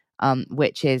Park,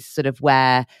 which is sort of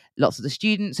where lots of the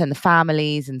students and the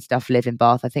families and stuff live in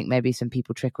Bath. I think maybe some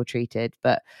people trick-or-treated,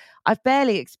 but I've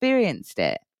barely experienced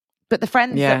it. But the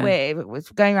friends that was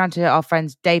going around to our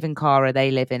friends, Dave and Cara,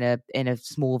 they live in a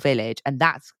small village, and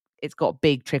it's got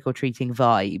big trick-or-treating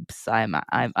vibes.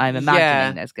 I'm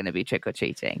imagining there's going to be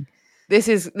trick-or-treating. This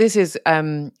is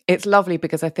it's lovely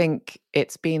because I think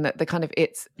it's been that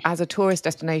it's as a tourist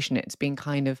destination, it's been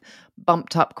kind of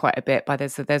bumped up quite a bit by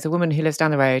there's a woman who lives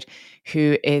down the road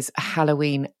who is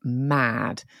Halloween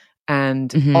mad.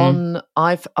 And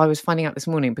I was finding out this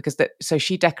morning because so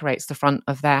she decorates the front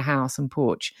of their house and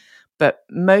porch, but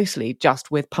mostly just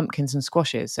with pumpkins and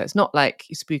squashes. So it's not like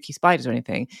spooky spiders or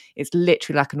anything. It's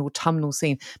literally like an autumnal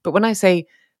scene. But when I say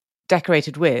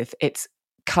decorated with, it's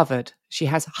covered. She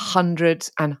has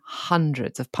hundreds and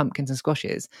hundreds of pumpkins and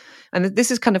squashes, and this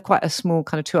is kind of quite a small,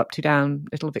 kind of 2 up, 2 down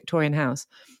little Victorian house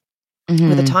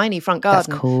with a tiny front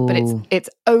garden. That's cool. But it's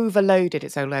overloaded.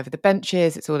 It's all over the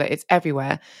benches. It's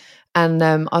everywhere. And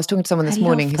I was talking to someone this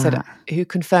morning who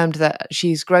confirmed that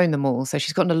she's grown them all. So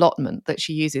she's got an allotment that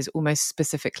she uses almost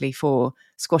specifically for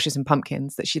squashes and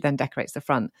pumpkins that she then decorates the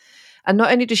front. And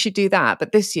not only does she do that,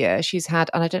 but this year she's had,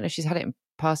 and I don't know if she's had it in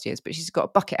past years, but she's got a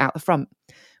bucket out the front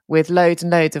with loads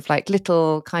and loads of like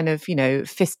little kind of,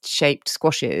 fist-shaped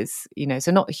squashes,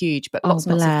 so not huge, but lots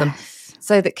and lots of them,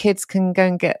 so that kids can go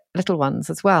and get little ones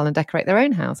as well and decorate their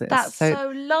own houses. That's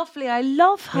so lovely. I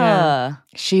love her. Yeah.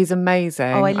 She's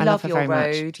amazing. Oh, I love her your very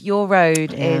road. much. Your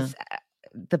road is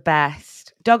the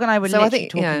best. Doug and I were literally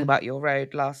talking yeah. about your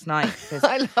road last night.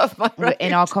 I love my road.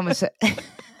 In our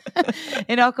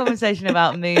conversation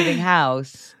about moving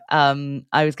house, I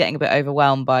was getting a bit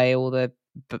overwhelmed by all the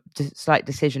slight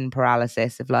decision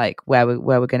paralysis of like where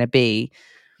we're going to be,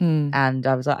 and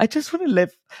I was like, I just want to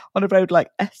live on a road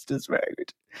like Esther's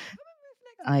road.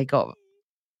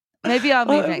 Maybe I'll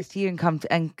move next to you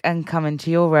and come into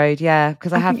your road,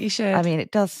 because I think you should. I mean,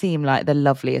 it does seem like the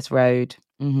loveliest road.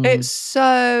 Mm-hmm. It's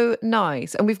so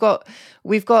nice, and we've got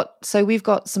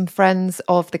some friends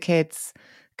of the kids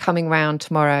coming round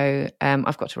tomorrow.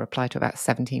 I've got to reply to about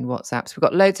 17 WhatsApps. We've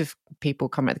got loads of people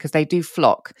coming because they do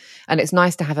flock, and it's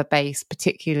nice to have a base,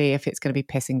 particularly if it's going to be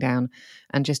pissing down,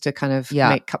 and just to kind of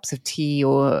make cups of tea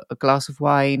or a glass of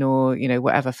wine or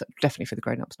whatever. Definitely for the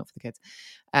grown-ups, not for the kids.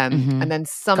 And then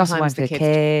sometimes the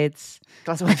kids,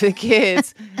 glass of wine for the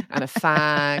kids, and a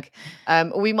fag.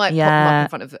 We might pop them up in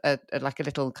front of a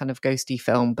little kind of ghosty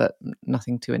film, but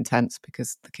nothing too intense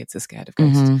because the kids are scared of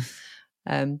ghosts.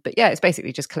 But yeah, it's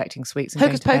basically just collecting sweets. And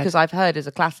Hocus Pocus, I've heard, is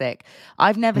a classic.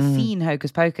 I've never seen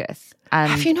Hocus Pocus.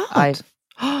 And have you not?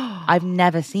 I've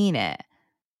never seen it.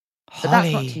 But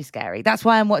that's not too scary. That's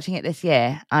why I'm watching it this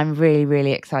year. I'm really,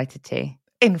 really excited to.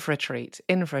 in for a treat.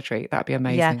 That'd be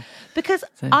amazing. Yeah, because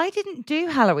I didn't do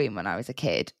Halloween when I was a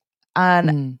kid.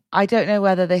 And I don't know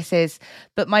whether this is,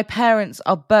 but my parents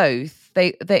are both.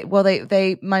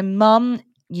 My mum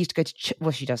used to go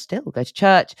to, she does still go to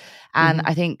church, and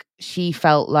I think she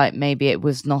felt like maybe it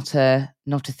was not a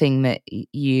thing that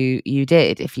you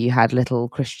did if you had little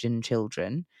Christian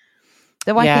children.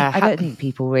 Though I don't think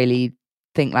people really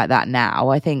think like that now.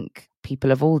 I think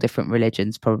people of all different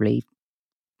religions probably,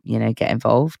 get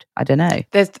involved. I don't know.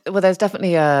 There's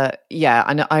definitely I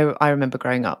remember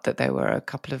growing up that there were a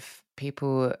couple of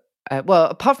people.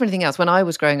 Apart from anything else, when I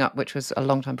was growing up, which was a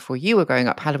long time before you were growing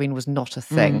up, Halloween was not a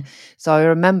thing. So I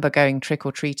remember going trick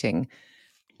or treating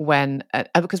when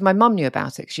because my mum knew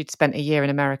about it. She'd spent a year in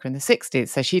America in the 60s,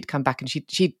 so she'd come back and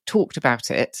she talked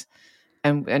about it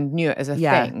and knew it as a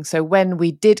thing. So when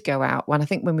we did go out,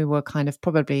 when we were kind of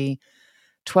probably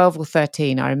 12 or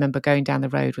 13, I remember going down the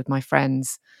road with my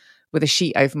friends with a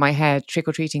sheet over my head, trick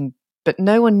or treating, but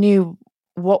no one knew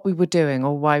what we were doing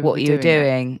or why we were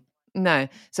doing it. No.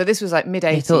 So this was like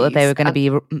mid-80s. They thought that they were going to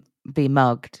be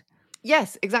mugged.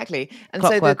 Yes, exactly. And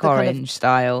Clockwork so the Orange kind of,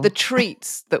 style. The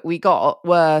treats that we got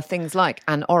were things like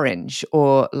an orange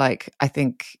or like, I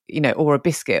think, or a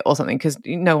biscuit or something, because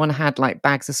no one had like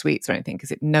bags of sweets or anything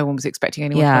because no one was expecting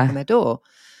anyone to knock on their door.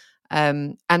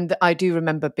 And I do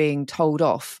remember being told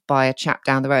off by a chap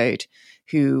down the road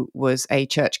who was a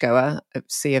churchgoer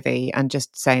at C of E and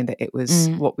just saying that it was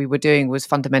what we were doing was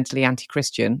fundamentally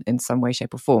anti-Christian in some way,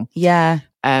 shape or form. Yeah.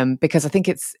 Because I think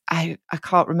I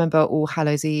can't remember All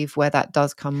Hallows Eve, where that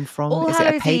does come from. All Is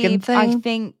Hallows it a pagan Eve, thing? I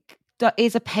think that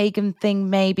is a pagan thing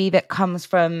maybe that comes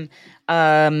from...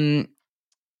 Quick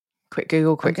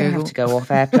Google. I'm going to have to go off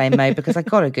airplane mode because I've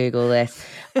got to Google this.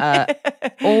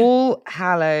 All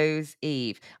Hallows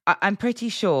Eve. I'm pretty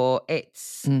sure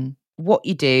it's what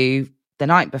you do the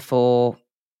night before,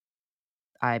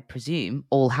 I presume,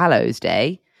 All Hallows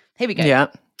Day. Here we go.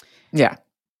 Yeah.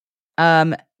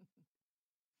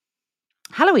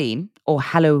 Halloween or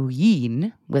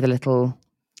Halloween with a little...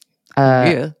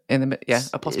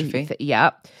 apostrophe.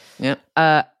 Yeah.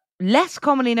 Less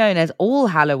commonly known as All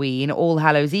Halloween, All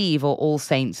Hallows Eve, or All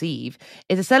Saints Eve,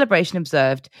 is a celebration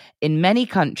observed in many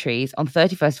countries on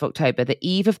 31st of October, the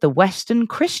eve of the Western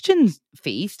Christian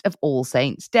feast of All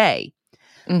Saints' Day.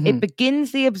 It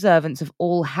begins the observance of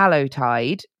All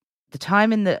Hallowtide, the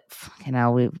time in the... Fucking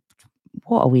hell,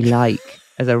 what are we like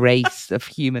as a race of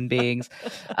human beings?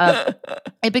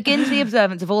 It begins the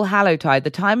observance of All Hallowtide, the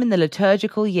time in the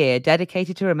liturgical year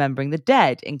dedicated to remembering the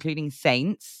dead, including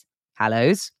saints,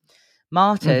 hallows,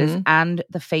 martyrs, and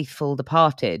the faithful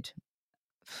departed.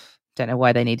 Don't know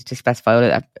why they needed to specify all of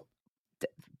that.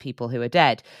 People who are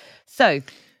dead. So,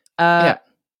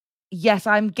 yes,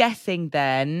 I'm guessing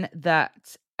then that...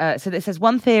 so it says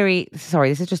one theory... Sorry,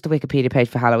 this is just the Wikipedia page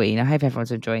for Halloween. I hope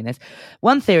everyone's enjoying this.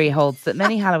 One theory holds that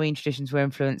many Halloween traditions were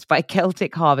influenced by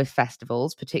Celtic harvest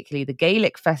festivals, particularly the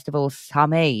Gaelic festival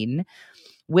Samhain,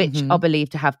 which are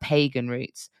believed to have pagan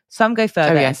roots. Some go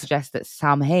further and suggest that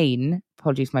Samhain,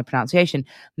 apologies for my pronunciation,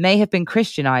 may have been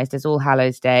Christianized as All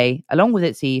Hallows Day, along with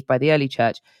its eve, by the early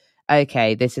church.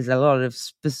 Okay, this is a lot of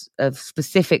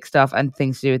specific stuff and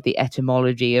things to do with the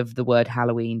etymology of the word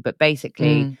Halloween. But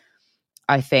basically,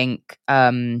 I think...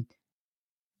 what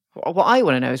I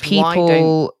want to know is people, why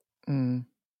don't...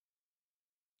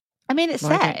 I mean, it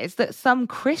says that some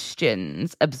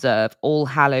Christians observe All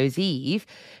Hallows Eve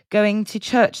going to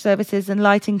church services and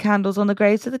lighting candles on the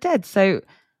graves of the dead. So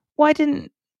why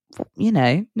didn't,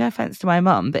 no offense to my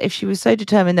mum, but if she was so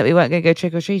determined that we weren't going to go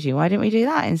trick-or-treating, why didn't we do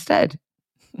that instead?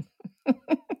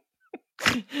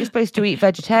 You're supposed to eat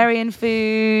vegetarian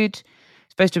food,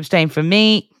 supposed to abstain from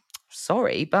meat.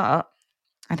 Sorry, but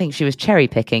I think she was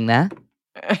cherry-picking there.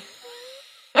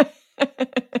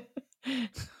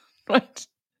 Right.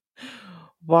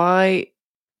 Why?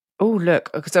 Oh,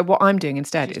 look. So what I'm doing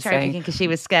instead is saying... because she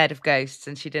was scared of ghosts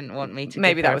and she didn't want me to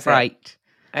maybe give her that was right.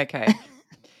 Okay.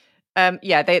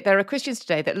 There are Christians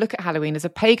today that look at Halloween as a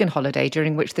pagan holiday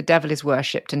during which the devil is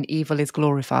worshipped and evil is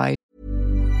glorified.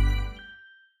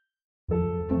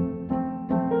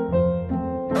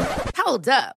 Hold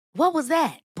up. What was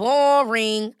that?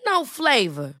 Boring. No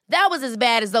flavor. That was as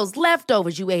bad as those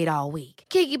leftovers you ate all week.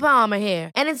 Keke Palmer here.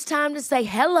 And it's time to say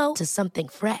hello to something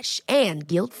fresh and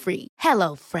guilt-free.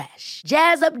 Hello Fresh.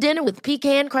 Jazz up dinner with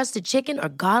pecan-crusted chicken or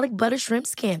garlic butter shrimp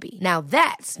scampi. Now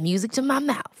that's music to my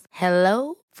mouth.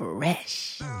 Hello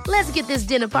Fresh. Let's get this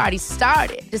dinner party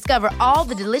started. Discover all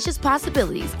the delicious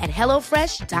possibilities at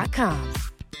HelloFresh.com.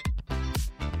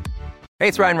 Hey,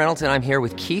 it's Ryan Reynolds, and I'm here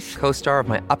with Keith, co-star of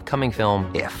my upcoming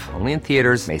film, If, only in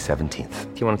theaters May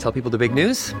 17th. Do you want to tell people the big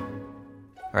news?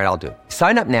 All right, I'll do it.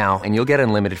 Sign up now and you'll get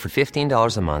unlimited for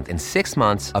 $15 a month and 6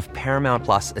 months of Paramount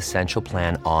Plus Essential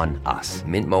Plan on us.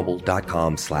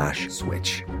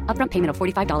 MintMobile.com/switch. Upfront payment of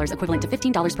 $45 equivalent to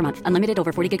 $15 per month. Unlimited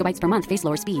over 40 gigabytes per month. Face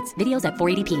lower speeds. Videos at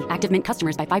 480p. Active Mint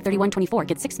customers by 531.24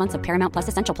 get 6 months of Paramount Plus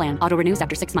Essential Plan. Auto renews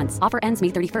after 6 months. Offer ends May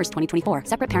 31st, 2024.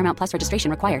 Separate Paramount Plus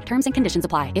registration required. Terms and conditions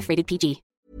apply if rated PG.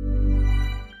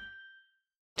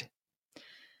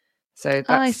 So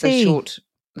that's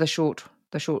the short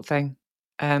thing.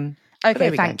 Okay,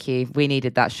 thank you. We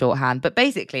needed that shorthand. But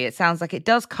basically, it sounds like it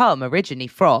does come originally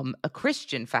from a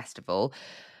Christian festival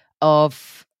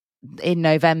in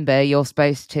November, you're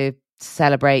supposed to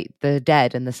celebrate the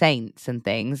dead and the saints and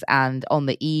things. And on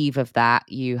the eve of that,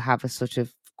 you have a sort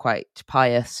of quite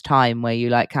pious time where you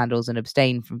light candles and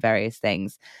abstain from various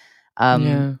things.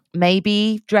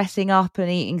 Maybe dressing up and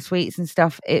eating sweets and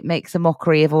stuff, it makes a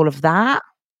mockery of all of that.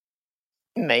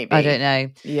 Maybe. I don't know.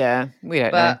 Yeah, we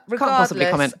don't know. Can't possibly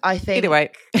comment. I think, either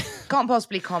way. Can't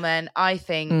possibly comment. I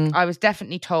think I was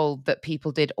definitely told that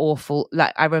people did awful.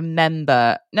 Like, I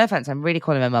remember, no offense, I'm really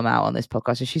calling my mum out on this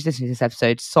podcast. If she's listening to this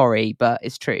episode, sorry, but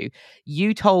it's true.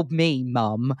 You told me,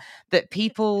 Mum, that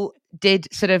people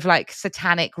did sort of like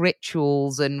satanic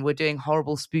rituals and were doing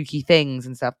horrible, spooky things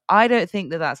and stuff. I don't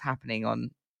think that that's happening on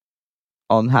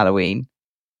Halloween.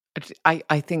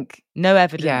 I think no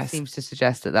evidence seems to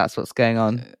suggest that that's what's going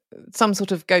on. Some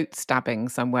sort of goat stabbing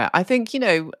somewhere. I think,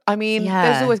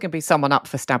 there's always going to be someone up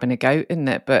for stabbing a goat, isn't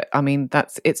it? But I mean,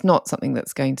 it's not something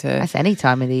that's going to. That's any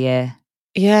time of the year.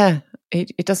 Yeah,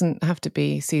 it doesn't have to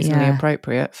be seasonally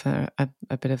appropriate for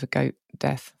a bit of a goat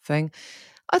death thing.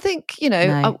 I think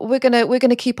we're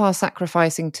gonna keep our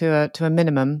sacrificing to a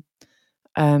minimum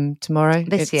tomorrow.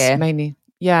 This year, mainly.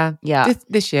 Yeah.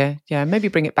 This year, maybe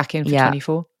bring it back in for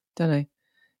 24. Don't know.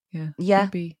 Yeah.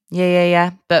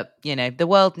 But the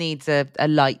world needs a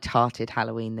light-hearted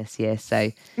Halloween this year, so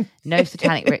no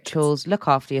satanic rituals. Look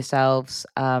after yourselves.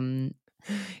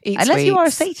 Unless you are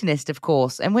a Satanist, of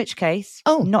course, in which case,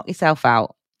 knock yourself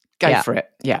out. Go for it.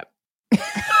 Yeah.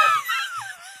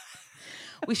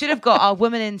 We should have got our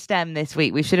woman in STEM this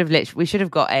week. We should have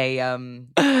got a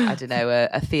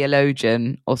a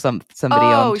theologian or somebody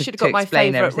on. We should have got my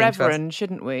favourite reverend,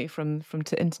 shouldn't we? From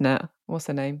to internet. What's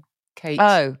her name? Kate.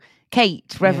 Oh,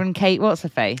 Kate, Reverend Kate. What's her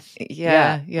face?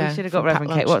 Yeah. We should have got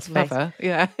Reverend Kate. What's her face?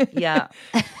 Yeah.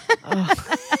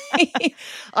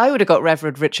 I would have got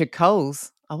Reverend Richard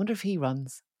Coles. I wonder if he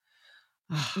runs.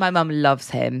 My mum loves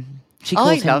him. She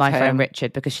calls him my friend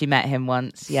Richard because she met him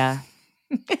once. Yeah.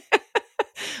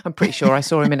 I'm pretty sure I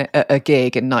saw him in a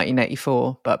gig in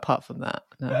 1984, but apart from that,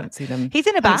 no, I haven't seen him. He's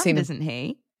in a band, isn't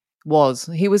he?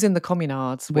 He was in the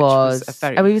Communards, which was a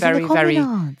very, he was very, in the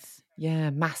Communards.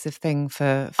 very massive thing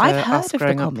for I've us heard of the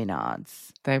growing up.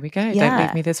 Communards. There we go. Don't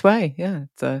leave me this way. Yeah,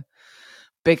 it's a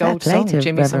big old song.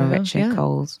 Jimmy Reverend Richard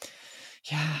Coles.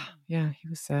 Yeah, he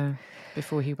was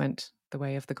before he went the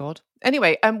way of the God.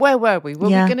 Anyway, where were we? Were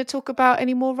we going to talk about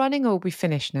any more running, or are we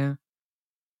finished now?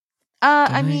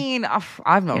 I mean,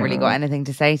 I've not really got anything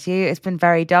to say to you. It's been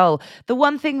very dull. The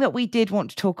one thing that we did want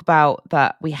to talk about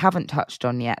that we haven't touched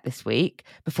on yet this week,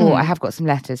 before I have got some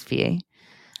letters for you.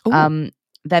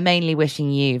 They're mainly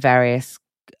wishing you various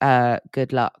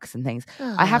good lucks and things.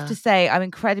 I have to say, I'm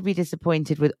incredibly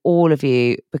disappointed with all of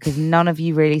you because none of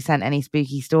you really sent any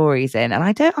spooky stories in. And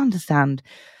I don't understand.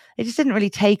 It just didn't really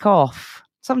take off.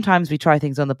 Sometimes we try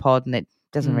things on the pod and it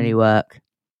doesn't really work.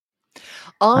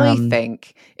 I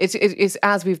think it's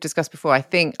as we've discussed before. I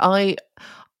think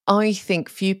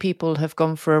few people have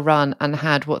gone for a run and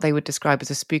had what they would describe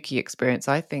as a spooky experience.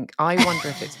 I wonder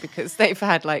if it's because they've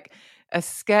had like a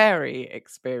scary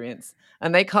experience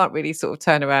and they can't really sort of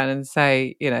turn around and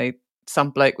say,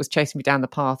 some bloke was chasing me down the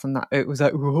path and that it was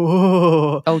like,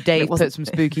 whoa. Oh, Dave put some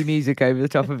spooky music over the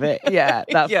top of it. Yeah,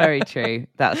 that's very true.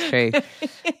 That's true.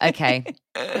 Okay.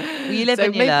 Well, you live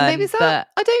and you learn. Maybe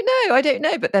I don't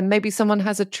know. But then maybe someone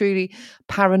has a truly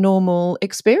paranormal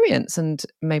experience and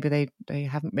maybe they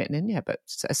haven't written in yet, but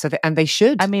and they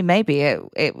should. I mean, maybe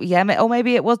or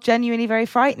maybe it was genuinely very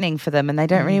frightening for them and they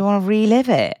don't really want to relive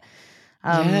it.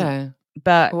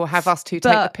 Or have us two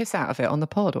take the piss out of it on the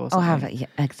pod or something.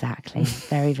 Exactly.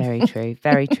 Very, very true.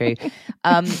 Very true.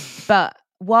 But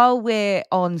while we're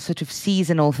on sort of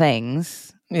seasonal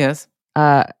things, yes.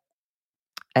 Are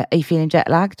you feeling jet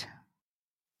lagged?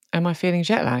 Am I feeling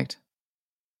jet lagged?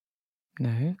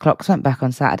 No. Clocks went back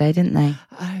on Saturday, didn't they?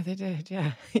 Oh, they did.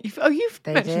 Yeah. You've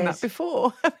mentioned that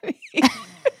before.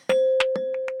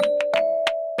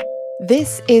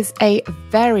 This is a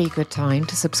very good time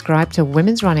to subscribe to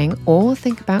Women's Running or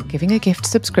think about giving a gift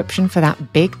subscription for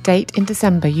that big date in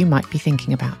December you might be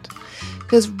thinking about.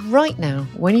 Because right now,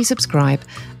 when you subscribe,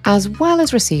 as well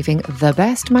as receiving the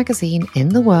best magazine in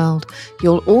the world,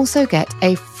 you'll also get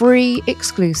a free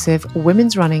exclusive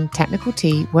women's running technical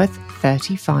tee worth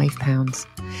 £35.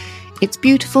 It's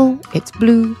beautiful, it's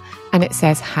blue, and it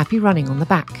says happy running on the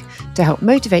back to help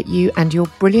motivate you and your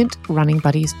brilliant running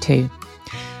buddies too.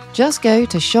 Just go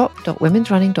to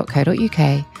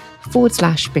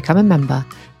shop.womensrunning.co.uk/become a member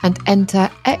and enter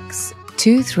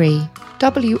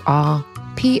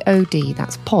X23WRPOD,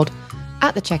 that's pod,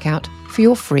 at the checkout for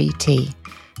your free tee.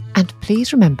 And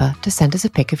please remember to send us a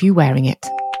pic of you wearing it.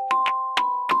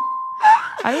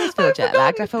 I always feel jet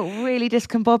lagged. I felt really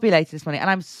discombobulated this morning, and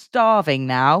I'm starving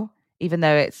now, even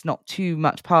though it's not too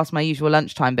much past my usual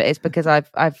lunchtime. But it's because I've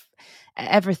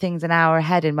everything's an hour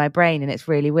ahead in my brain, and it's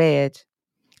really weird.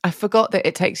 I forgot that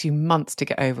it takes you months to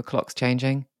get over clocks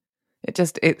changing. It's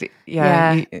like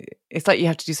you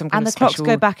have to do some kind of special... And the clocks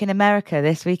go back in America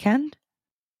this weekend.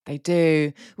 They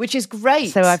do, which is great.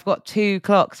 So I've got 2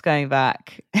 clocks going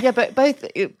back. Yeah, but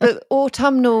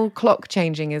autumnal clock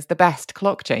changing is the best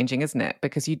clock changing, isn't it?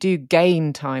 Because you do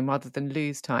gain time rather than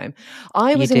lose time.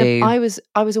 I was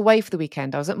away for the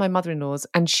weekend. I was at my mother-in-law's,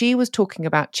 and she was talking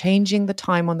about changing the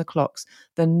time on the clocks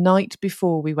the night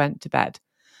before we went to bed.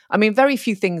 I mean, very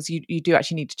few things you do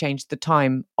actually need to change the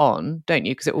time on, don't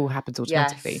you? Because it all happens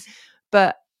automatically. Yes.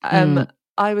 But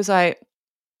I was like,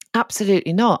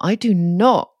 absolutely not. I do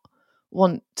not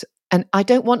want, and I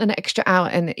don't want an extra hour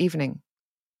in the evening.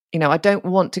 You know, I don't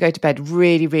want to go to bed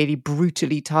really, really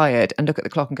brutally tired and look at the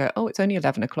clock and go, oh, it's only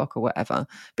 11 o'clock or whatever,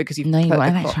 because you've put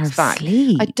the clocks back.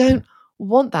 Sleep. I don't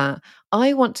want that.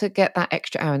 I want to get that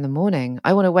extra hour in the morning.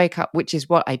 I want to wake up, which is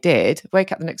what I did,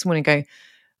 wake up the next morning going,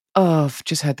 oh, I've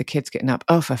just heard the kids getting up.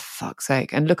 Oh, for fuck's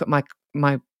sake. And look at my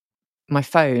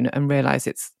phone and realise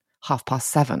it's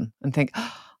 7:30 and think,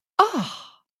 oh,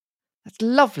 that's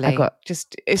lovely.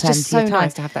 It's just so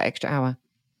nice to have that extra hour.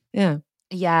 Yeah.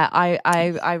 Yeah,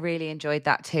 I really enjoyed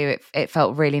that too. It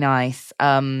felt really nice.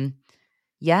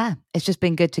 Yeah, it's just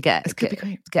been good to get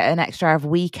an extra hour of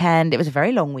weekend. It was a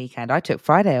very long weekend. I took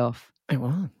Friday off. Oh,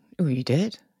 wow. Oh, you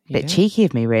did? Bit cheeky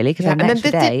of me, really, because I had an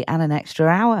extra day and an extra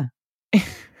hour.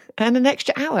 And an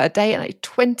extra hour, a day, and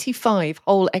 25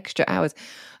 whole extra hours.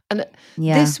 And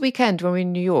this weekend when we're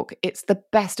in New York, it's the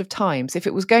best of times. If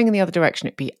it was going in the other direction,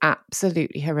 it'd be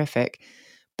absolutely horrific.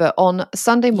 But on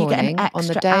Sunday morning, on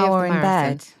the day of the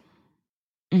marathon,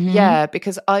 yeah,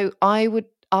 because I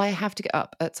have to get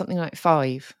up at something like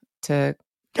 5 to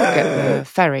get the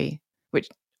ferry, which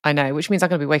means I'm going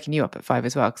to be waking you up at 5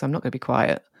 as well, because I'm not going to be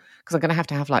quiet. Because I'm going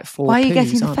to have like 4 Why are you poos,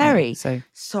 getting the ferry? So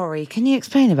sorry, can you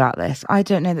explain about this? I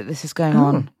don't know that this is going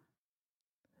on.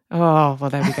 Oh,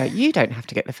 well, there we go. You don't have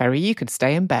to get the ferry. You could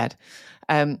stay in bed.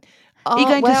 Are you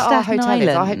going to Staten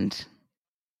Island?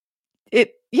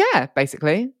 Yeah,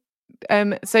 basically.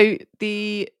 So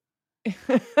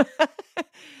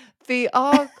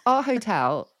our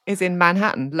hotel is in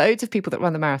Manhattan. Loads of people that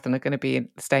run the marathon are going to be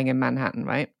staying in Manhattan,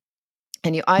 right?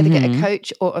 And you either get a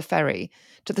coach or a ferry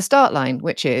to the start line,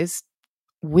 which is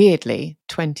weirdly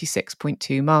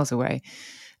 26.2 miles away.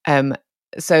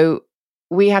 So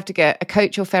we have to get a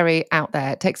coach or ferry out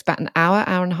there. It takes about an hour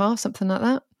and a half, something like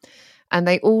that. And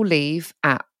they all leave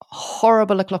at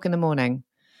horrible o'clock in the morning.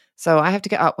 So I have to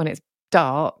get up when it's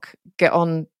dark, get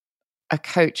on a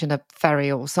coach and a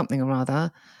ferry or something or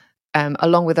other,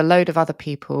 along with a load of other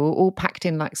people, all packed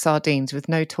in like sardines with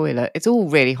no toilet. It's all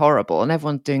really horrible, and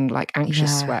everyone's doing like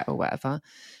anxious sweat or whatever,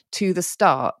 to the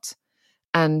start.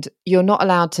 And you're not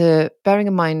allowed to, bearing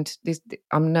in mind,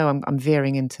 I'm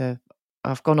veering into,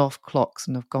 I've gone off clocks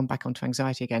and I've gone back onto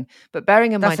anxiety again. But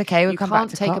bearing in mind, okay, you can't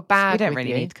take a bag. We don't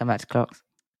really need to come back to clocks.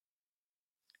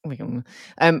 But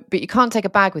you can't take a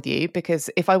bag with you, because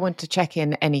if I want to check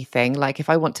in anything, like if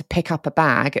I want to pick up a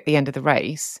bag at the end of the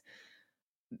race,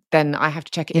 then I have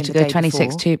to check it in the day before.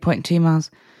 26.2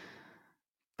 miles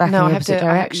back in the opposite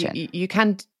direction. You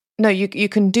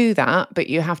can do that, but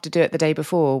you have to do it the day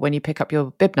before when you pick up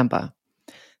your bib number.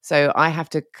 So I have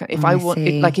to,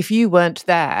 if you weren't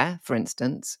there, for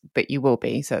instance, but you will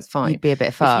be, so it's fine. You'd be a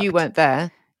bit fucked. If you weren't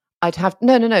there, I'd have,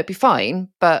 no, it'd be fine.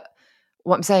 But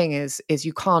what I'm saying is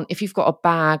you can't, if you've got a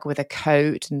bag with a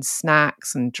coat and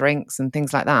snacks and drinks and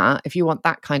things like that, if you want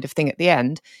that kind of thing at the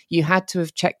end, you had to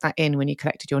have checked that in when you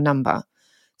collected your number.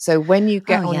 So when you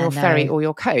get on your ferry or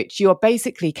your coach, you're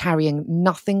basically carrying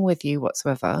nothing with you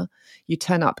whatsoever. You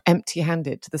turn up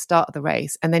empty-handed to the start of the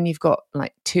race, and then you've got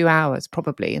like 2 hours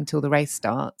probably until the race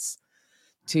starts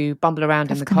to bumble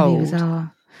around in the cold.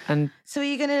 And so are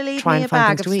you going to leave me a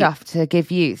bag of stuff to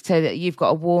give you, so that you've got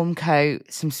a warm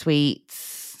coat, some sweets,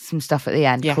 some stuff at the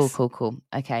end? Yes. Cool.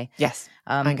 Okay. Yes,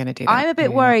 I'm going to do that. I'm a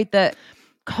bit worried that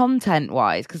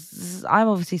content-wise, because I'm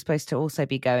obviously supposed to also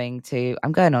be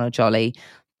I'm going on a jolly,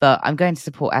 but I'm going to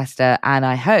support Esther, and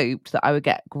I hoped that I would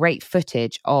get great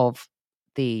footage of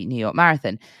the New York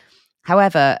Marathon.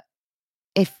 However,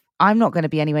 if I'm not going to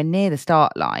be anywhere near the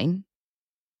start line,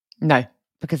 no,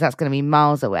 because that's going to be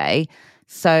miles away.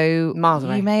 So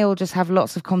you may all just have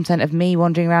lots of content of me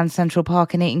wandering around Central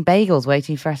Park and eating bagels,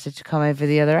 waiting for Esther to come over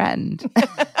the other end.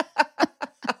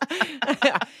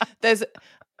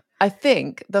 I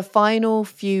think the final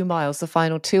few miles, the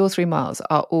final 2 or 3 miles,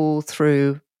 are all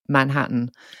through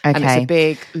Manhattan. Okay. And it's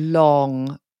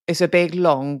a big,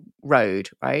 long road,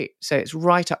 right? So it's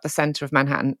right up the center of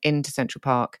Manhattan into Central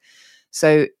Park.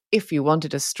 So if you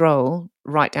wanted a stroll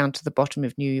right down to the bottom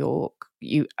of New York,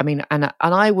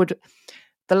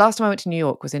 the last time I went to New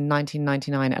York was in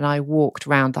 1999, and I walked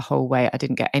around the whole way. I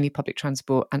didn't get any public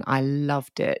transport, and I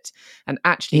loved it. And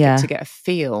actually to get a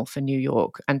feel for New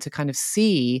York and to kind of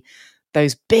see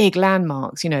those big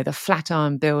landmarks, the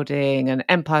Flatiron Building and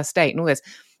Empire State and all this.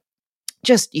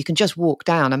 You can just walk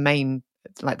down the main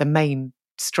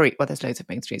street. Well, there's loads of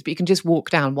main streets, but you can just walk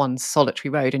down one solitary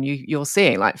road, and you're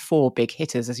seeing like 4 big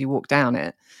hitters as you walk down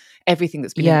it. Everything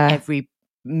that's been in every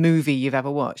movie you've ever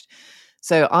watched.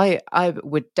 So I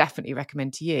would definitely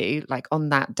recommend to you, like on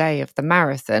that day of the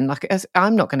marathon, like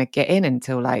I'm not going to get in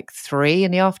until like 3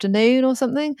 PM or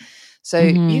something. So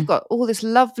you've got all this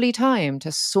lovely time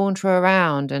to saunter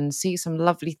around and see some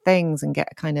lovely things and get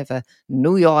a kind of a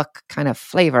New York kind of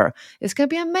flavor. It's going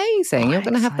to be amazing. You're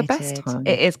going to have the best time.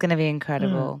 It is going to be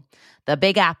incredible. The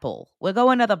Big Apple. We're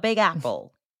going to the Big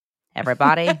Apple,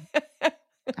 everybody.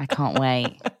 I can't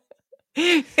wait.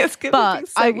 It's gonna but be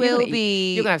so, I will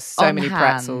be. You're gonna have so many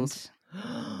pretzels.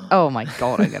 Oh my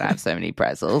God, I'm gonna have so many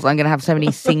pretzels. I'm gonna have so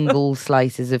many single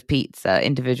slices of pizza,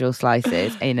 individual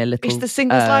slices in a little. It's the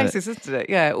single slices, isn't it?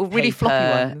 Yeah, or really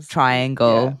floppy ones.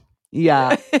 Triangle.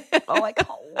 Yeah. Oh, I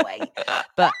can't wait.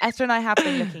 But Esther and I have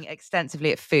been looking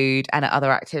extensively at food and at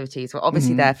other activities. We're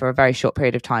obviously there for a very short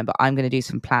period of time, but I'm going to do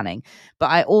some planning. But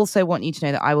I also want you to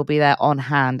know that I will be there on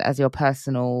hand as your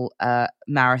personal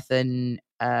marathon.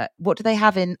 What do they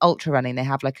have in ultra running? They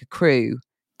have like a crew.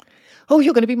 Oh,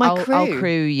 you're going to be my crew. I'll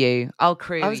crew you. I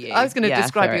was going to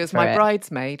describe you as my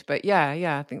bridesmaid, but yeah,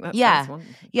 I think that's one.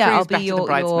 Yeah, Crew's I'll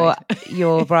be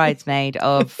your bridesmaid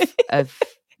of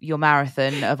your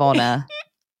marathon of honor.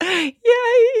 Yay!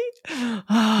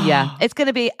 Yeah, it's going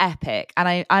to be epic,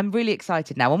 and I'm really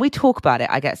excited now. When we talk about it,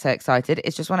 I get so excited.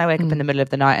 It's just when I wake up in the middle of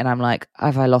the night and I'm like,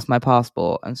 have I lost my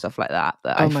passport and stuff like that?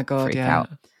 Oh my God, freak yeah. out.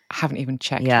 I haven't even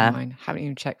checked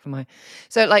for mine.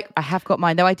 So like, I have got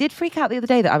mine, though. I did freak out the other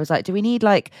day that I was like, do we need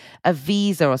like a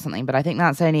visa or something? But I think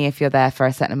that's only if you're there for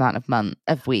a certain amount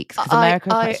of weeks, because America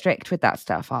are quite strict with that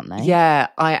stuff, aren't they? Yeah,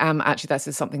 I am. Actually,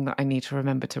 that's something that I need to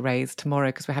remember to raise tomorrow,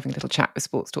 because we're having a little chat with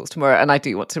Sports Talks tomorrow, and I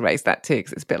do want to raise that too,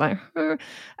 because it's a bit like,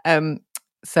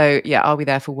 so yeah, are we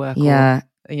there for work? Yeah.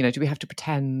 Or, do we have to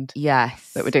pretend that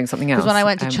we're doing something else? Because when I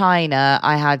went to China,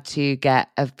 I had to get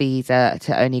a visa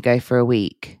to only go for a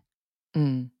week.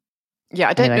 Yeah,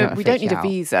 I don't know. We don't need a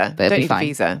visa. But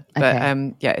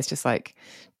yeah, it's just like,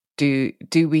 do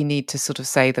we need to sort of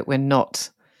say that we're not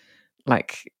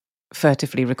like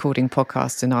furtively recording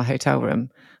podcasts in our hotel room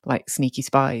like sneaky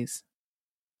spies?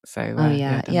 So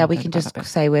we can just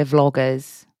say we're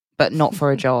vloggers, but not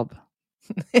for a job.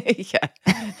 Yeah.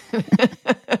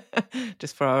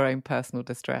 Just for our own personal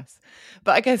distress.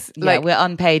 But I guess we're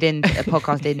unpaid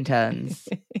podcast interns.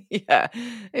 Yeah,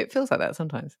 it feels like that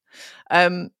sometimes.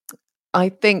 I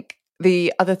think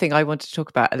the other thing I want to talk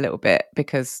about a little bit,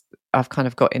 because I've kind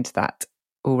of got into that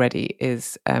already,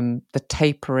 is the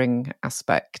tapering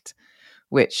aspect,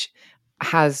 which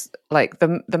has like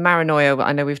the maranoia.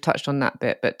 I know we've touched on that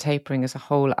bit, but tapering is a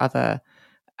whole other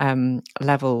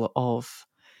level of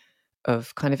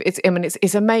kind of,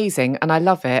 it's amazing, and I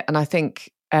love it. And I think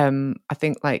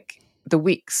like the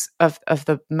weeks of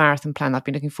the marathon plan I've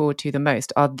been looking forward to the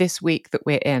most are this week that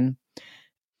we're in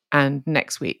and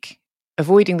next week,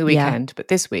 avoiding the weekend, but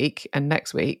this week and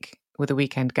next week with a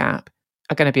weekend gap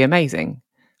are going to be amazing,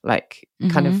 like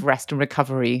kind of rest and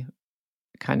recovery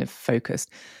kind of focused.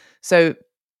 So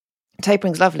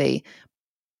tapering's lovely,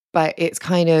 but it's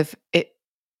kind of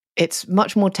it's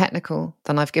much more technical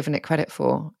than I've given it credit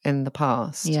for in the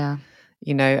past. Yeah.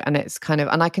 And it's kind of,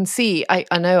 and I can see,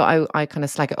 I know I kind of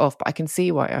slag it off, but I can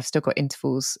see why I've still got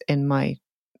intervals in the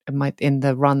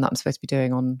run that I'm supposed to be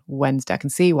doing on Wednesday. I can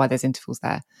see why there's intervals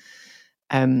there.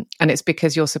 And it's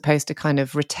because you're supposed to kind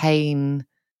of retain,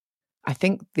 I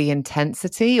think, the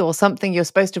intensity or something. You're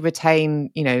supposed to retain,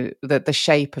 the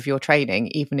shape of your training,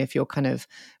 even if you're kind of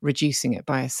reducing it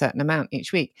by a certain amount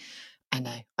each week. I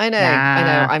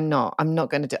know. I'm not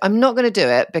going to do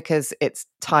it because it's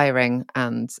tiring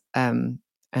and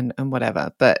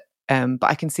whatever. But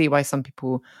I can see why some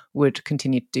people would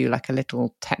continue to do like a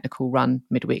little technical run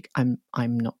midweek. I'm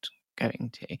not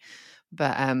going to.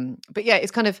 But yeah,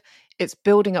 it's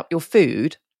building up your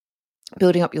food,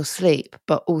 building up your sleep,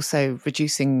 but also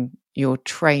reducing your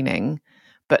training,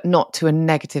 but not to a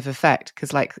negative effect.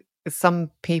 Because like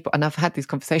some people, and I've had these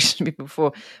conversations with people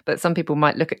before, but some people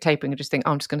might look at tapering and just think,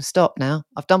 oh, I'm just going to stop now.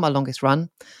 I've done my longest run.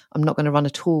 I'm not going to run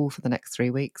at all for the next 3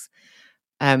 weeks.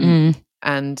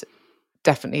 And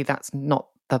definitely that's not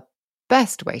the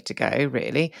best way to go,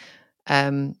 really.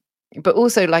 But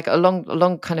also like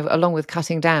along with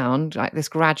cutting down, like this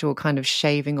gradual kind of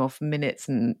shaving off minutes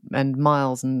and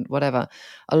miles and whatever,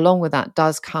 along with that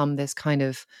does come this kind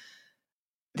of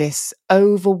this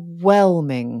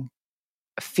overwhelming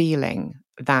feeling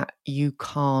that you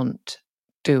can't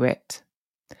do it.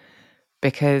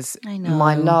 Because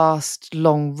my last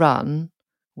long run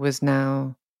was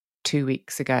now 2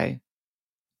 weeks ago.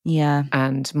 Yeah.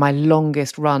 And my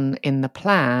longest run in the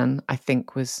plan, I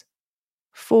think, was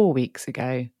 4 weeks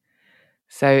ago.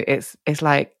 So it's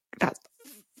like that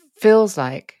feels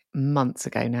like months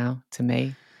ago now to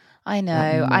me. I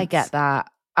know. I get that.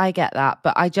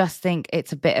 But I just think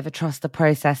it's a bit of a trust the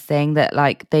process thing that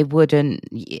like they wouldn't,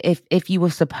 if you were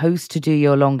supposed to do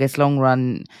your longest long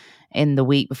run in the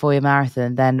week before your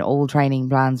marathon, then all training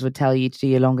plans would tell you to do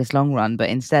your longest long run. But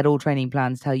instead, all training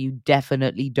plans tell you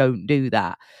definitely don't do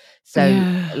that. So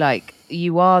like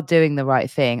you are doing the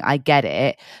right thing. I get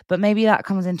it. But maybe that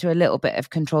comes into a little bit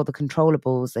of control the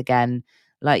controllables again.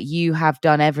 Like you have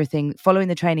done everything following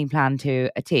the training plan to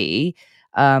a T,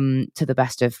 to the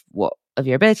best of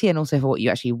your ability and also for what you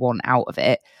actually want out of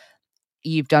it.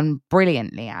 You've done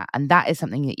brilliantly at, and that is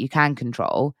something that you can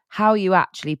control. How you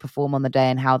actually perform on the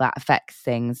day and how that affects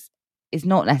things is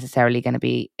not necessarily going to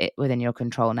be within your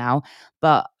control now,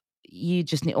 but you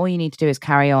just all you need to do is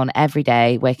carry on every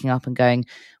day, waking up and going,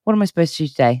 what am I supposed to do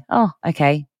today? Oh,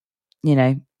 okay.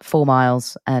 4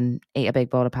 miles and eat a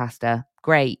big bowl of pasta.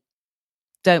 Great.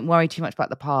 Don't worry too much about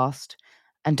the past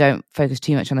and don't focus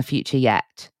too much on the future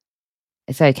yet.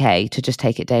 It's okay to just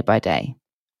take it day by day.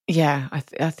 Yeah,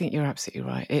 I think you're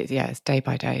absolutely right. It's day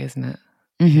by day, isn't it?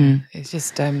 Mm-hmm. It's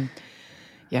just,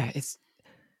 it's,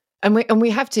 and we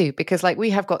have to, because like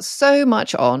we have got so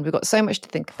much on, we've got so much to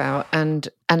think about, and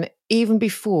even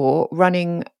before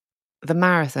running the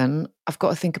marathon, I've got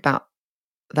to think about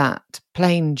that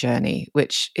plane journey,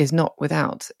 which is not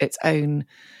without its own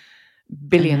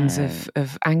billions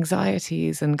of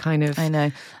anxieties and kind of. I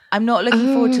know. I'm not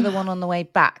looking forward to the one on the way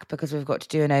back because we've got to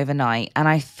do an overnight. And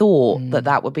I thought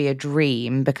that would be a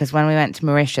dream because when we went to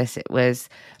Mauritius, it was,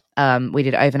 we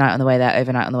did overnight on the way there,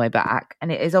 overnight on the way back.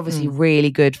 And it is obviously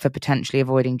really good for potentially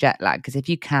avoiding jet lag because if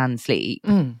you can sleep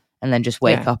and then just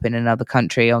wake up in another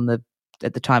country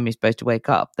at the time you're supposed to wake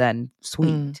up, then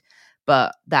sweet.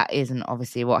 But that isn't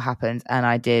obviously what happens. And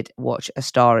I did watch A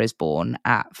Star Is Born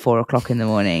at 4:00 in the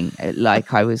morning.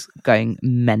 Like I was going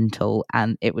mental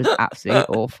and it was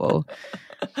absolutely awful.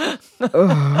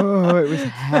 Oh, it was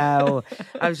hell.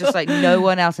 I was just like, no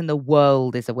one else in the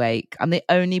world is awake. I'm the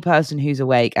only person who's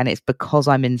awake and it's because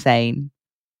I'm insane.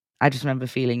 I just remember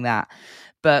feeling that.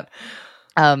 But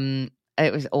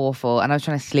it was awful and I was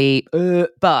trying to sleep.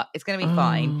 But it's going to be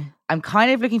fine. I'm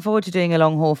kind of looking forward to doing a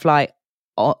long haul flight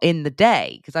in the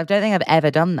day because I don't think I've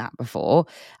ever done that before,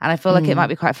 and I feel like it might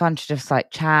be quite fun to just like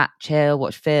chat, chill,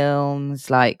 watch films,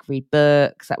 like read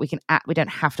books. Like we don't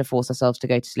have to force ourselves to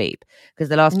go to sleep because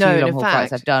the last 2 long haul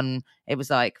flights I've done, it was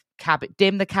like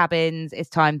dim the cabins, it's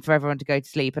time for everyone to go to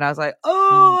sleep, and I was like,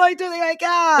 I don't think I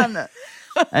can.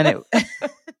 And it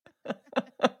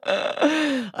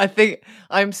I think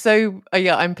I'm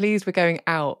pleased we're going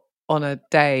out on a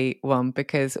day one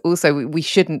because also we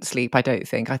shouldn't sleep. I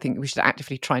think we should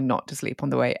actively try not to sleep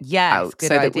on the way out so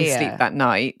that we sleep that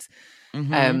night.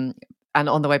 And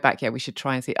on the way back, we should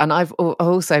try and sleep. And I've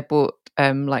also bought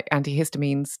like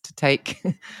antihistamines to take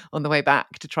on the way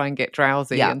back to try and get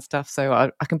drowsy and stuff. So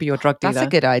I can be your drug dealer. That's a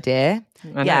good idea.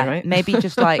 I know, right? Maybe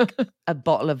just like a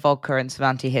bottle of vodka and some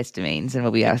antihistamines and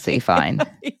we'll be absolutely fine.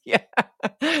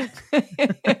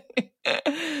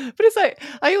 But it's like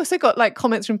I also got like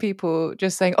comments from people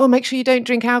just saying, make sure you don't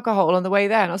drink alcohol on the way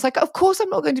there. And I was like, of course I'm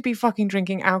not going to be fucking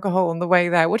drinking alcohol on the way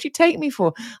there. What do you take me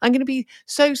for? I'm going to be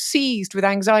so seized with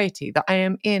anxiety that I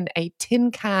am in a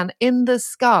tin can in the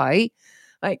sky.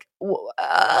 Like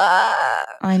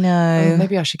I know.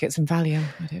 Maybe I should get some Valium.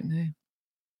 I don't know.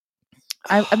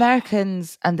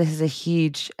 Americans, and this is a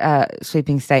huge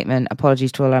sweeping statement,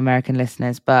 apologies to all our American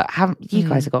listeners, but haven't you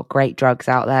guys have got great drugs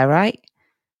out there, right?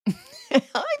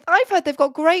 I I've heard they've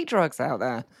got great drugs out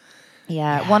there.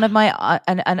 Yeah, one of my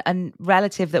and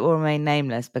relative that will remain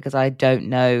nameless because I don't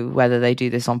know whether they do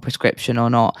this on prescription or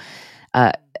not.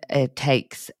 It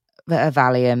takes a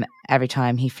Valium every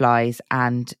time he flies,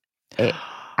 and it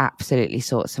absolutely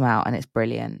sorts him out, and it's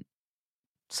brilliant.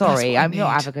 Sorry, I'm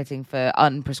not advocating for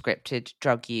unprescripted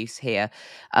drug use here,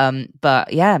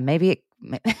 but yeah, maybe it.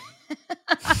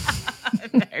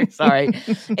 No, sorry.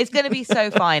 It's going to be so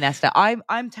fine, Esther.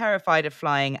 I'm terrified of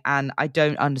flying, and I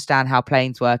don't understand how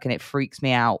planes work, and it freaks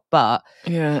me out. But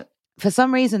for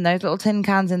some reason, those little tin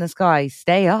cans in the sky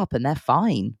stay up, and they're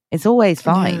fine. It's always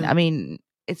fine. I mean,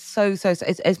 it's so.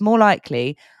 It's more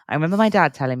likely. I remember my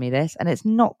dad telling me this, and it's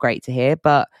not great to hear,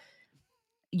 but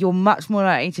you're much more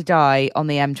likely to die on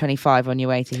the M25 on your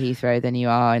way to Heathrow than you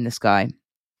are in the sky.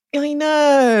 I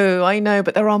know,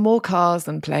 but there are more cars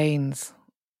than planes.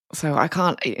 So I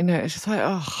can't, it's just like,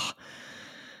 oh,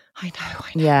 I know.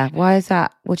 Yeah, why is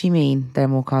that? What do you mean there are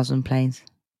more cars than planes?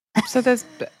 So there's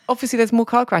more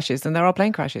car crashes than there are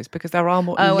plane crashes because there are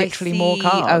more more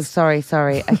cars. Oh,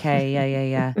 sorry. Okay,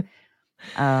 yeah.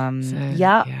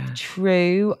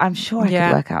 True. I'm sure I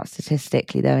could work out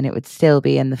statistically though, and it would still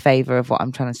be in the favour of what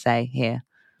I'm trying to say here.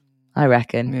 I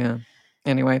reckon. Yeah.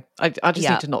 Anyway, I just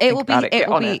need to not think about it.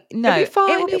 It'll be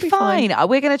fine.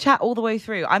 We're going to chat all the way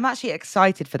through. I'm actually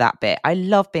excited for that bit. I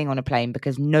love being on a plane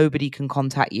because nobody can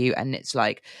contact you, and it's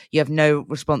like you have no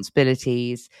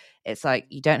responsibilities. It's like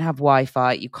you don't have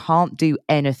Wi-Fi. You can't do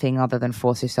anything other than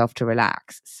force yourself to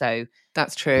relax. So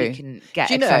that's true. We can get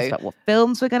excited about what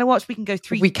films we're going to watch. We can go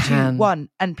 3, 2, 1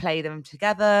 and play them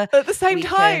together at the same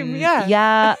time.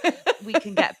 Yeah. We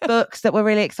can get books that we're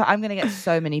really excited. I'm going to get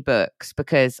so many books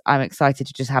because I'm excited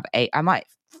to just have 8. I might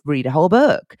read a whole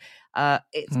book.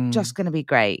 It's just going to be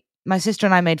great. My sister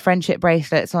and I made friendship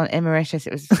bracelets in Mauritius.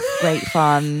 It was great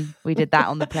fun. We did that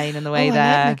on the plane on the way there.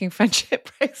 I like making friendship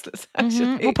bracelets, actually.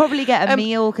 Mm-hmm. We'll probably get a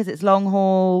meal because it's long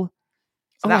haul.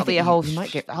 So that'll be a whole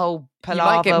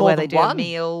palaver where they do a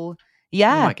meal.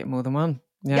 Yeah. You might get more than one.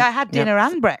 Yeah, I had dinner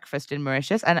and breakfast in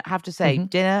Mauritius, and I have to say,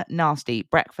 dinner, nasty.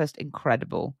 Breakfast,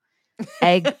 incredible.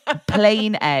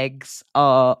 Plain eggs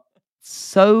are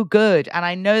so good. And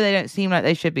I know they don't seem like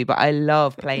they should be, but I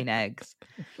love plain eggs.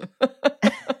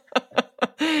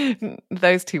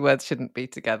 Those two words shouldn't be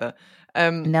together.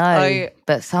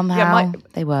 But somehow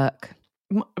they work.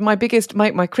 My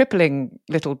crippling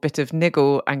little bit of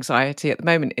niggle anxiety at the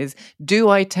moment is, do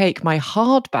I take my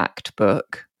hardbacked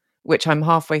book, which I'm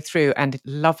halfway through and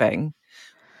loving,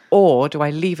 or do I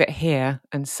leave it here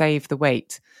and save the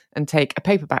weight and take a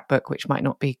paperback book, which might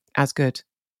not be as good,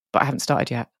 but I haven't started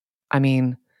yet? I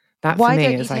mean, that for me is like why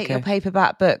don't you take your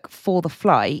paperback book for the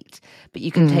flight, but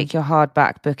you can take your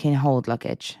hardback book in hold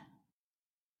luggage?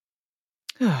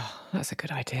 Oh, that's a good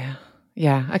idea.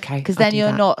 Yeah, okay. Because then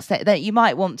you're not... You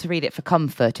might want to read it for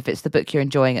comfort. If it's the book you're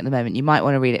enjoying at the moment, you might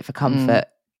want to read it for comfort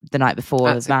the night before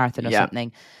the marathon or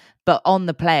something. But on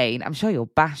the plane, I'm sure you'll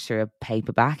bash through a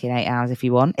paperback in 8 hours if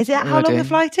you want. Is it how long the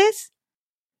flight is?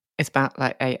 It's about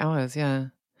like 8 hours, yeah.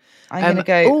 I'm going to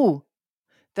go...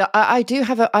 I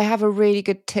have a really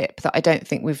good tip that I don't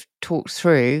think we've talked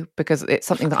through because it's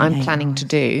something that I'm planning to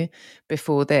do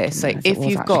before this. So if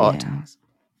you've got...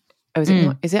 Oh,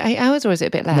 is it 8 hours or is it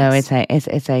a bit less? No,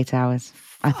 it's 8 hours.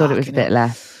 I thought it was a bit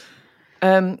less.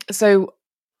 So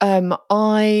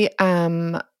I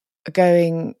am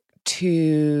going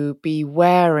to be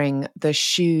wearing the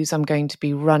shoes I'm going to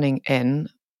be running in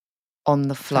on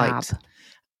the flight. Fab.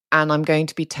 And I'm going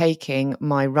to be taking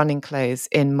my running clothes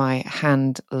in my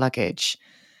hand luggage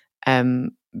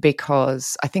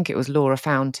because I think it was Laura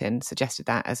Fountain suggested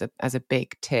that as a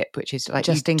big tip, which is like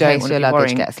just in case your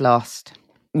luggage gets lost.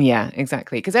 Yeah,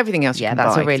 exactly. Because everything else you can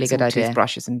that's buy, a really good idea.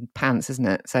 Toothbrushes and pants, isn't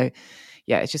it? So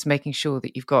yeah, it's just making sure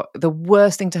that you've got... The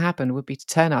worst thing to happen would be to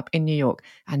turn up in New York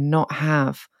and not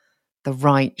have the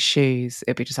right shoes.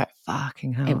 It'd be just like,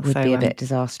 fucking hell. It would be a bit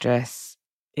disastrous.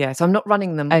 Yeah, so I'm not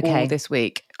running them all this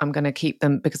week. I'm going to keep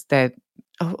them because they're...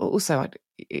 Also, I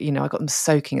got them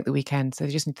soaking at the weekend. So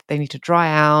they need to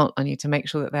dry out. I need to make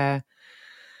sure that they're,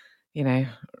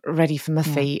 ready for my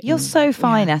feet. You're so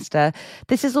fine, Esther.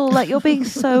 This is all like you're being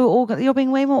you're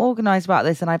being way more organised about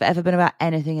this than I've ever been about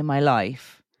anything in my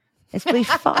life. It'll be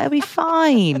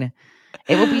fine.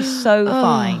 It will be so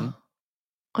fine.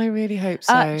 I really hope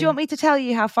so. Do you want me to tell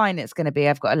you how fine it's going to be?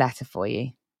 I've got a letter for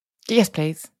you. Yes,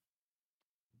 please.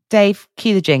 Dave,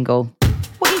 cue the jingle.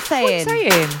 What are you saying?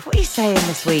 What are you saying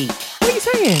this week? What are you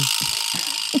saying?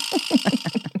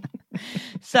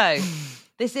 So,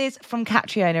 this is from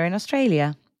Catriona in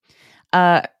Australia.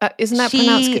 Isn't that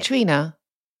pronounced Katrina?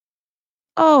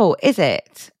 Oh, is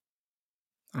it?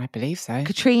 I believe so.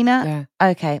 Katrina? Yeah.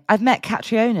 Okay. I've met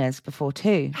Catriona's before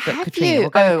too. But Have Katrina, you? we'll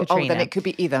go with Katrina. Then it could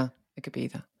be either. It could be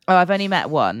either. Oh, I've only met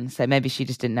one, so maybe she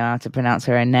just didn't know how to pronounce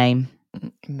her own name.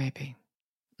 Maybe.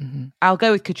 Mm-hmm. I'll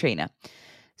go with Katrina,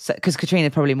 because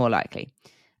Katrina's probably more likely.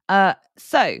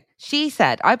 So she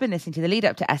said, I've been listening to the lead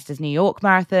up to Esther's New York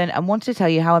marathon and wanted to tell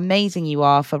you how amazing you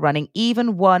are for running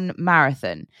even one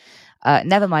marathon.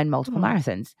 Never mind multiple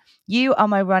marathons. You are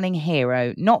my running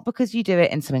hero, not because you do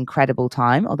it in some incredible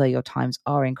time, although your times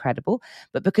are incredible,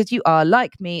 but because you are,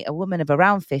 like me, a woman of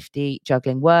around 50,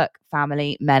 juggling work,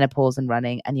 family, menopause, and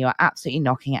running, and you are absolutely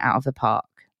knocking it out of the park.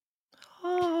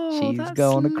 Oh, she's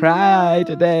going to cry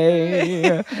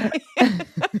today.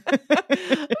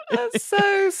 That's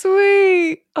so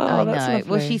sweet. Oh, I know. that's lovely.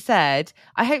 Well, she said,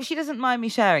 I hope she doesn't mind me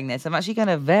sharing this. I'm actually going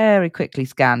to very quickly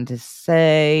scan to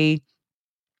say...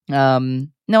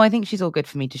 No, I think she's all good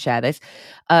for me to share this.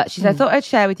 She said, I thought I'd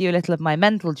share with you a little of my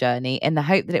mental journey in the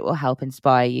hope that it will help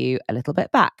inspire you a little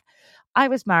bit back. I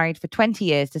was married for 20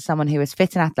 years to someone who was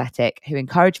fit and athletic, who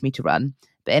encouraged me to run,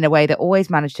 but in a way that always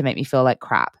managed to make me feel like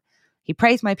crap. He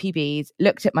praised my PBs,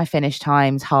 looked at my finish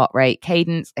times, heart rate,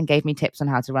 cadence, and gave me tips on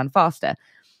how to run faster.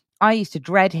 I used to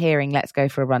dread hearing let's go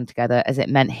for a run together, as it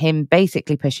meant him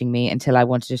basically pushing me until I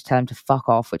wanted to just tell him to fuck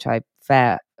off, which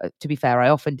to be fair, I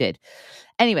often did.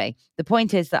 Anyway, the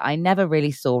point is that I never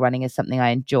really saw running as something I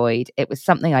enjoyed. It was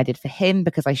something I did for him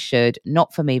because I should,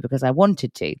 not for me because I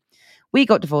wanted to. We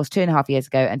got divorced 2.5 years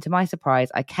ago, and to my surprise,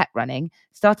 I kept running,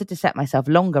 started to set myself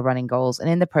longer running goals, and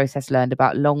in the process learned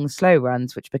about long, slow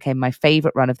runs, which became my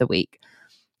favorite run of the week.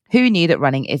 Who knew that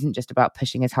running isn't just about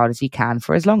pushing as hard as you can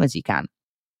for as long as you can?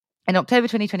 In October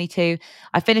 2022,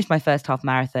 I finished my first half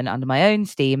marathon under my own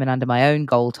steam and under my own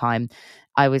goal time.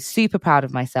 I was super proud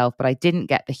of myself, but I didn't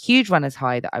get the huge runner's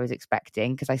high that I was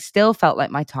expecting because I still felt like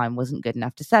my time wasn't good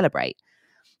enough to celebrate.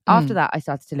 After that, I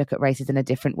started to look at races in a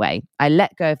different way. I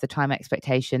let go of the time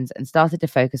expectations and started to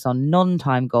focus on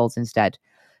non-time goals instead.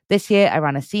 This year, I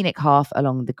ran a scenic half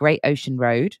along the Great Ocean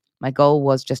Road. My goal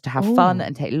was just to have fun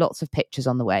and take lots of pictures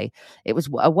on the way. It was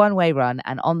a one-way run,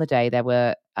 and on the day, there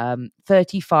were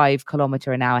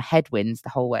 35-kilometer-an-hour headwinds the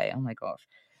whole way. Oh, my gosh.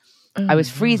 I was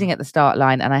freezing at the start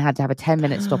line, and I had to have a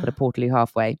 10-minute stop at a Portaloo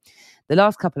halfway. The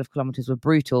last couple of kilometers were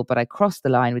brutal, but I crossed the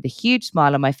line with a huge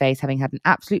smile on my face, having had an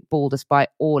absolute ball despite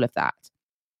all of that.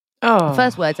 The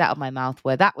first words out of my mouth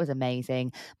were, that was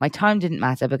amazing. My time didn't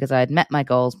matter because I had met my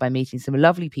goals by meeting some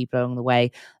lovely people along the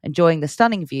way, enjoying the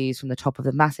stunning views from the top of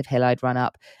the massive hill I'd run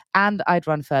up, and I'd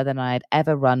run further than I had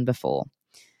ever run before.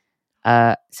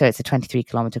 So it's a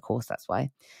 23-kilometer course, that's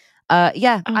why. I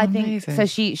think amazing. so.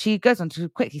 She goes on to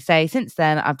quickly say, since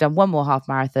then, I've done one more half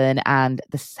marathon and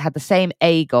had the same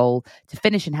A goal to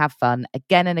finish and have fun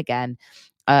again and again,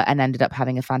 and ended up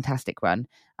having a fantastic run.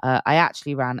 I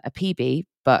actually ran a PB,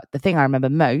 but the thing I remember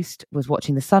most was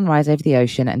watching the sunrise over the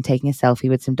ocean and taking a selfie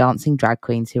with some dancing drag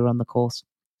queens who were on the course.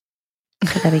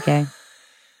 So there we go.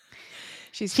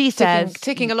 She says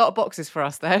ticking a lot of boxes for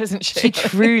us there, isn't she? She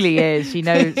truly is. She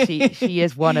knows she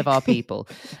is one of our people.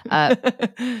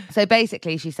 So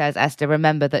basically, she says, Esther,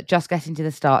 remember that just getting to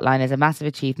the start line is a massive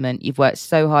achievement. You've worked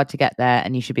so hard to get there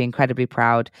and you should be incredibly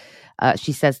proud.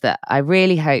 She says that I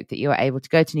really hope that you are able to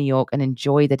go to New York and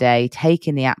enjoy the day, take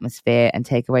in the atmosphere and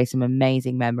take away some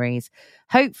amazing memories.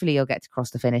 Hopefully you'll get to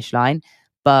cross the finish line,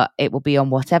 but it will be on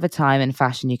whatever time and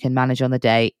fashion you can manage on the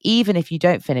day. Even if you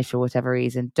don't finish for whatever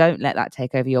reason, don't let that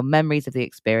take over your memories of the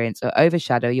experience or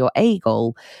overshadow your A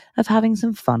goal of having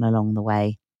some fun along the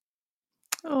way.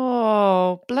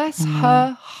 Oh, bless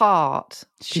her heart.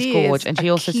 She's gorgeous. And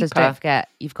she also says, don't forget,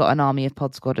 you've got an army of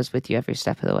pod squatters with you every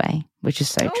step of the way, which is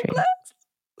so true. Bless.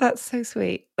 That's so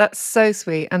sweet. That's so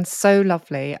sweet and so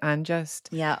lovely. And just...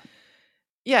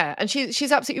 Yeah, and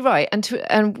she's absolutely right.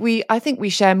 I think we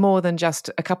share more than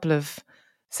just a couple of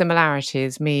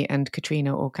similarities, me and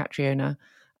Katrina or Catriona.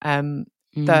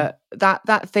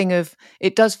 That thing of,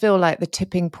 it does feel like the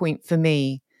tipping point for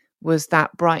me was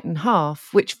that Brighton half,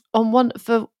 which on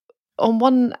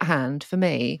one hand for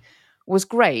me was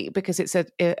great because it's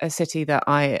a city that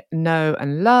I know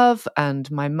and love, and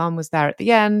my mum was there at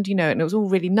the end, and it was all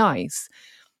really nice.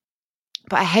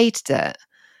 But I hated it,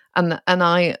 and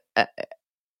I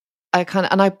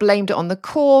blamed it on the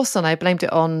course, and I blamed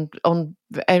it on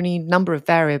any number of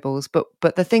variables. But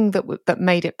the thing that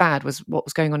made it bad was what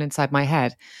was going on inside my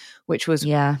head, which was,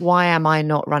 why am I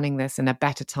not running this in a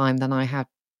better time than I had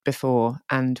before?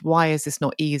 And why is this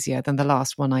not easier than the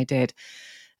last one I did?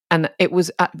 And it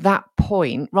was at that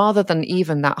point, rather than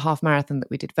even that half marathon that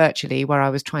we did virtually, where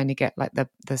I was trying to get like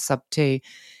the sub 2,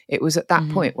 it was at that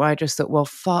point where I just thought, well,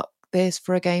 fuck this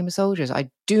for a game of soldiers. I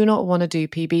do not want to do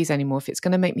PBs anymore if it's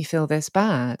going to make me feel this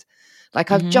bad.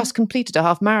 Like I've just completed a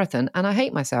half marathon and I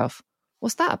hate myself.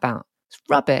 What's that about? It's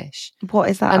rubbish. What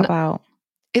is that about?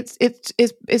 It's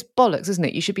bollocks, isn't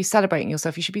it? You should be celebrating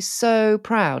yourself. You should be so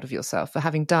proud of yourself for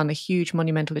having done a huge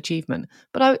monumental achievement.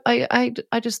 But I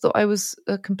just thought I was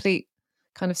a complete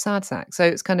kind of sad sack. So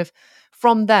it's kind of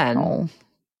from then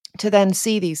to then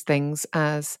see these things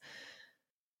as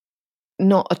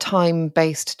not a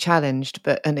time-based challenge,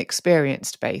 but an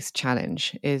experience-based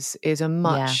challenge is a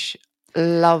much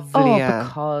lovelier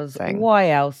because thing. Why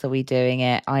else are we doing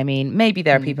it? I mean, maybe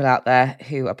there are people out there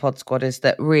who are pod squatters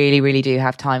that really, really do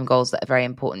have time goals that are very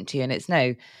important to you, and it's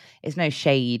no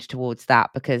shade towards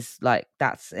that, because like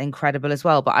that's incredible as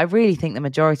well. But I really think the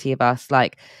majority of us,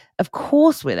 like, of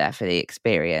course we're there for the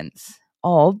experience.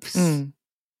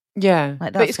 Yeah,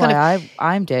 like that's why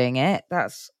I'm doing it.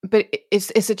 But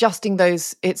it's adjusting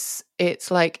those. It's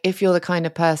like if you're the kind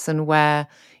of person where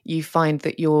you find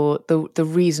that the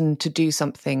reason to do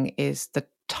something is the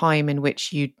time in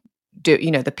which you do,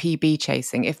 the PB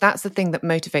chasing. If that's the thing that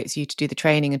motivates you to do the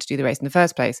training and to do the race in the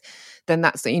first place, then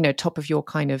that's top of your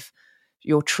kind of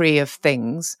your tree of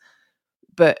things.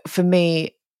 But for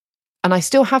me, and I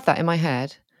still have that in my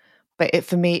head. But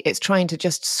for me, it's trying to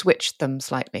just switch them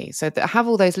slightly. So that I have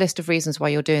all those list of reasons why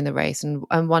you're doing the race. And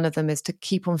one of them is to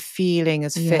keep on feeling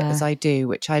as fit as I do,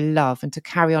 which I love, and to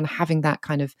carry on having that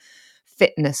kind of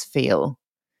fitness feel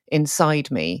inside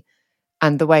me.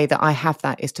 And the way that I have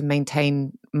that is to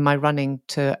maintain my running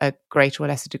to a greater or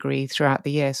lesser degree throughout the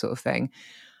year, sort of thing.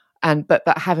 But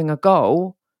having a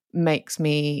goal makes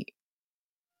me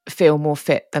feel more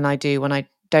fit than I do when I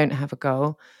don't have a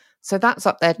goal. So that's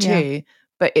up there too. Yeah.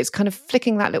 But it's kind of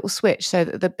flicking that little switch so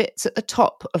that the bits at the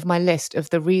top of my list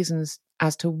of the reasons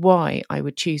as to why I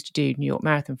would choose to do New York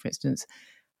Marathon, for instance,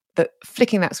 that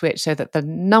flicking that switch so that the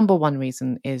number one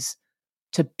reason is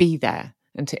to be there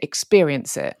and to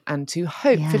experience it and to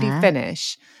hopefully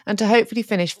finish, and to hopefully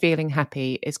finish feeling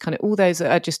happy is kind of all those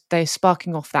that are just, they're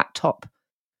sparking off that top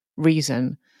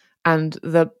reason. And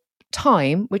the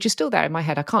time, which is still there in my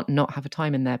head, I can't not have a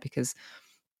time in there because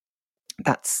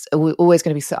that's always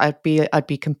going to be so. I'd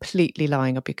be completely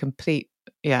lying. I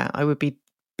would be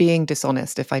being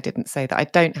dishonest if I didn't say that I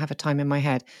don't have a time in my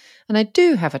head, and I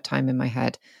do have a time in my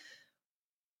head,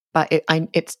 but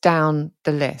it's down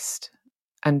the list.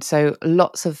 And so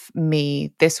lots of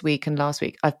me this week and last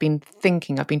week, I've been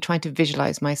trying to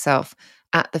visualize myself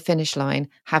at the finish line,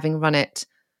 having run it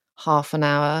half an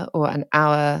hour or an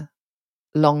hour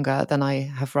longer than I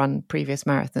have run previous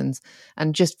marathons,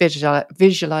 and just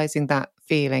visualizing that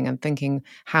feeling and thinking,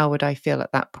 how would I feel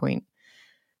at that point?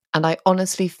 And I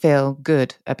honestly feel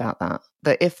good about that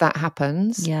if that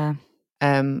happens,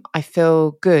 I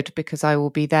feel good because I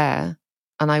will be there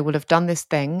and I will have done this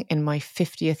thing in my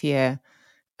 50th year,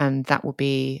 and that will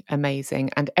be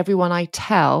amazing. And everyone I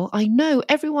tell in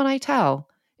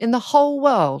the whole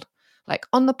world, like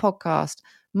on the podcast,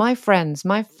 my friends,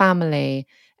 my family,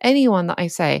 anyone that I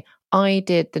say I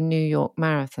did the New York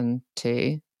Marathon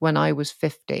to when I was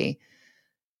 50,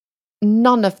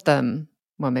 none of them,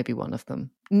 well, maybe one of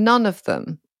them, none of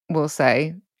them will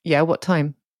say, yeah, what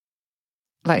time?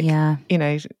 Like, no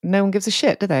one gives a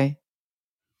shit, do they?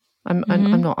 I'm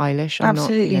not Eilish.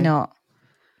 Absolutely not.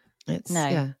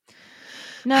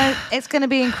 No, it's going to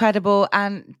be incredible.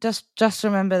 And just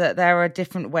remember that there are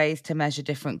different ways to measure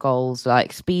different goals.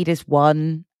 Like speed is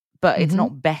one, but it's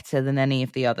not better than any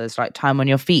of the others. Like time on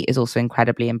your feet is also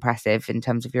incredibly impressive in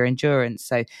terms of your endurance.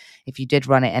 So if you did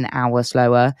run it an hour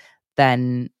slower,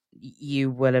 then you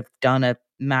will have done a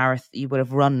marathon. You would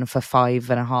have run for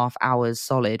 5.5 hours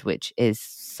solid, which is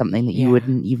something that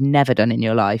you've never done in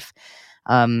your life,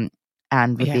 and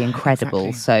would be incredible.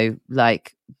 Exactly. So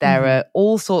like there are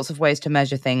all sorts of ways to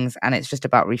measure things, and it's just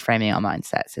about reframing our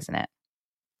mindsets, isn't it?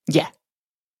 Yeah,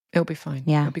 it'll be fine.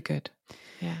 Yeah, it'll be good.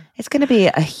 Yeah. It's going to be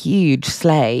a huge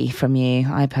sleigh from you,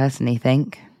 I personally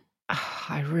think.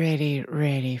 I really,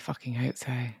 really fucking hope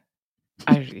so.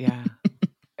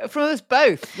 For us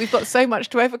both. We've got so much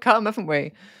to overcome, haven't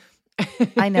we?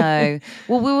 I know.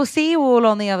 Well, we will see you all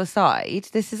on the other side.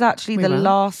 This is actually the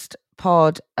last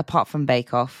pod apart from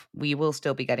Bake Off. We will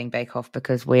still be getting Bake Off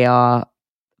because we are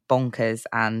bonkers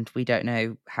and we don't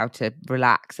know how to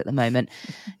relax at the moment.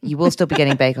 You will still be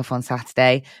getting Bake Off on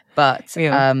Saturday, but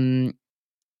this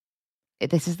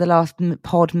is the last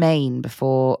pod main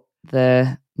before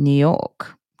the New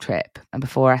York trip and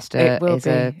before Esther is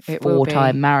a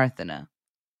 4-time marathoner.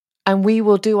 And we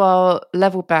will do our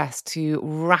level best to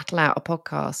rattle out a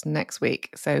podcast next week.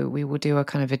 So we will do a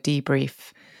kind of a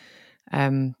debrief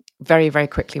very, very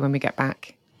quickly when we get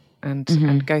back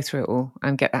and go through it all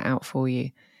and get that out for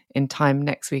you in time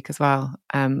next week as well.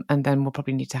 And then we'll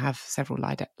probably need to have several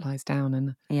lies down.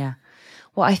 And yeah.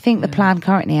 Well, I think the plan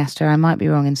currently, Esther, I might be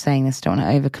wrong in saying this, don't want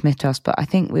to overcommit us, but I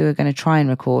think we were going to try and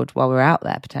record while we're out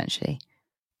there potentially.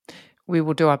 We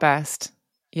will do our best.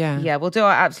 Yeah. Yeah, we'll do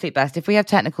our absolute best. If we have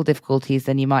technical difficulties,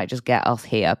 then you might just get us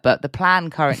here. But the plan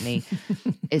currently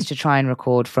is to try and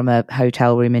record from a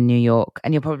hotel room in New York.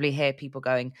 And you'll probably hear people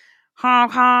going,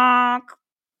 honk, honk.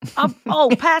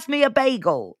 Oh, pass me a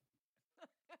bagel.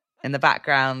 In the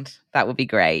background. That would be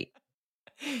great.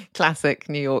 Classic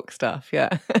New York stuff,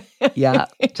 yeah. Yeah,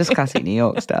 just classic New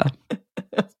York stuff.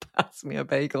 Pass me a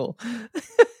bagel.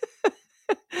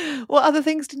 What other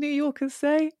things do New Yorkers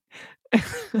say? I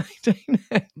don't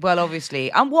know. Well,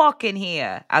 obviously, I'm walking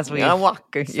here, as we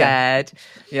said.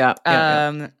 Yeah.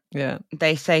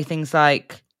 They say things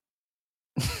like,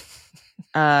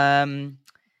 hey,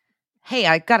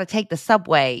 I got to take the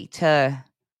subway to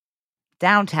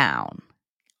downtown.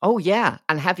 Oh, yeah.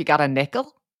 And have you got a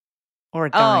nickel or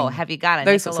a dime? Oh, have you got a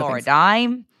Those nickel or a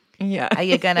dime? Yeah. Are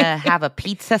you going to have a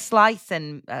pizza slice?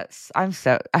 And I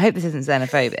hope this isn't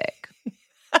xenophobic.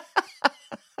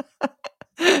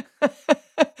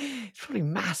 It's probably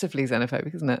massively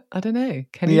xenophobic, isn't it? I don't know.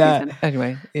 Can you? Yeah.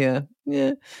 Anyway, yeah.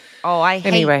 Oh, I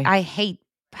hate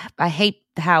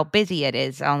how busy it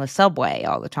is on the subway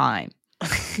all the time.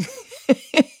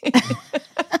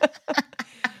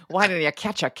 Why don't you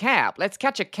catch a cab? Let's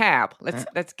catch a cab. Let's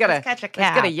get a cab. Let's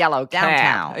get a yellow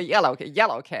downtown. Cab. A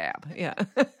yellow cab. Yeah.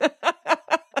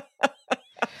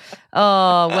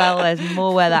 Oh well, there's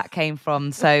more where that came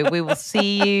from. So we will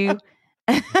see you.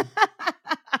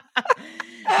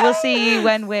 We'll see you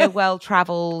when we're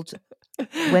well-travelled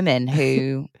women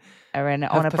who are on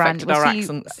a brand. We'll see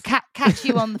you, catch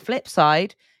you on the flip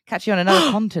side. Catch you on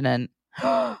another continent.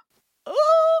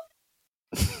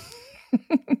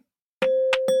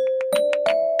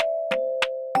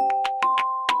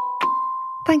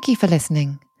 Thank you for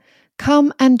listening.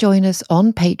 Come and join us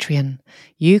on Patreon.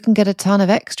 You can get a ton of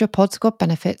extra Pod Squad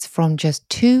benefits from just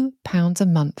 £2 a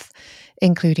month,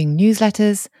 including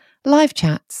newsletters, live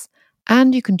chats,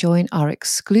 and you can join our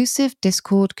exclusive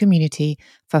Discord community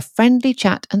for friendly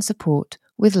chat and support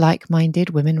with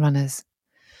like-minded women runners.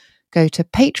 Go to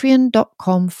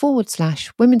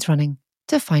patreon.com/women's running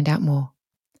to find out more.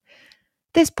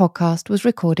 This podcast was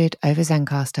recorded over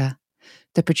Zencastr.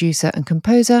 The producer and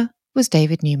composer was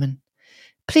David Newman.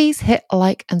 Please hit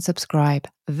like and subscribe.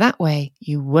 That way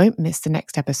you won't miss the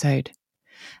next episode.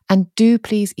 And do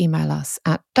please email us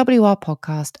at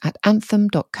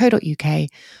wrpodcast@anthem.co.uk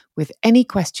with any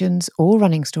questions or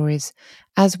running stories,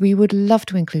 as we would love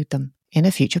to include them in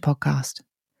a future podcast.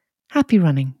 Happy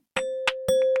running.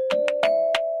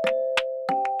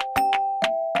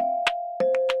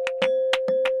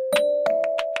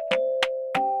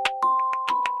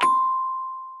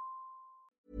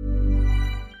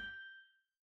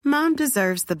 Mom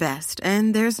deserves the best,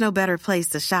 and there's no better place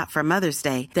to shop for Mother's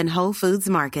Day than Whole Foods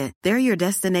Market. They're your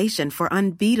destination for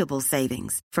unbeatable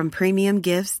savings, from premium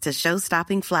gifts to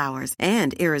show-stopping flowers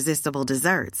and irresistible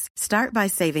desserts. Start by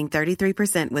saving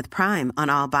 33% with Prime on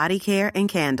all body care and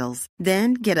candles.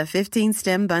 Then get a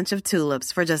 15-stem bunch of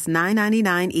tulips for just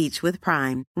 $9.99 each with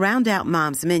Prime. Round out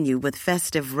Mom's menu with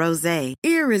festive rosé,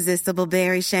 irresistible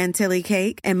berry chantilly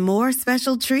cake, and more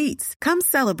special treats. Come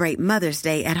celebrate Mother's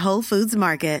Day at Whole Foods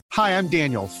Market. Hi, I'm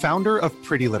Daniel, founder of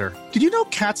Pretty Litter. Did you know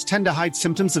cats tend to hide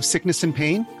symptoms of sickness and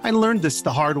pain? I learned this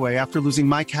the hard way after losing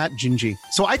my cat, Gingy.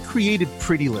 So I created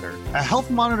Pretty Litter, a health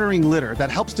monitoring litter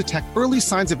that helps detect early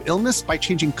signs of illness by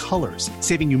changing colors,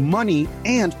 saving you money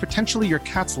and potentially your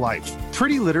cat's life.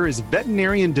 Pretty Litter is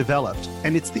veterinarian developed,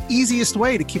 and it's the easiest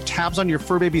way to keep tabs on your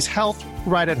fur baby's health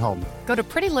right at home. Go to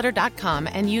prettylitter.com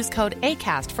and use code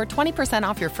ACAST for 20%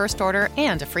 off your first order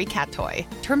and a free cat toy.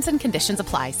 Terms and conditions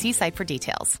apply. See site for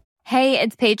details. Hey,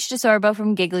 it's Paige DeSorbo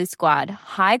from Giggly Squad.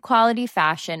 High quality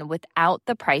fashion without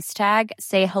the price tag.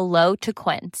 Say hello to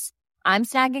Quince. I'm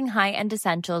snagging high-end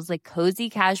essentials like cozy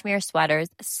cashmere sweaters,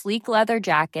 sleek leather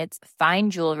jackets, fine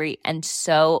jewelry, and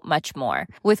so much more.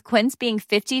 With Quince being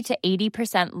 50 to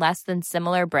 80% less than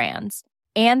similar brands.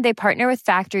 And they partner with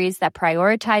factories that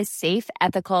prioritize safe,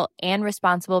 ethical, and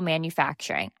responsible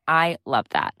manufacturing. I love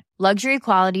that. Luxury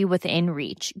quality within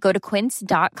reach. Go to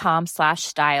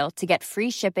quince.com/style to get free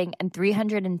shipping and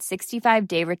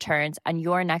 365-day returns on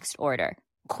your next order.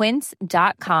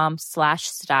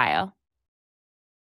 Quince.com/style.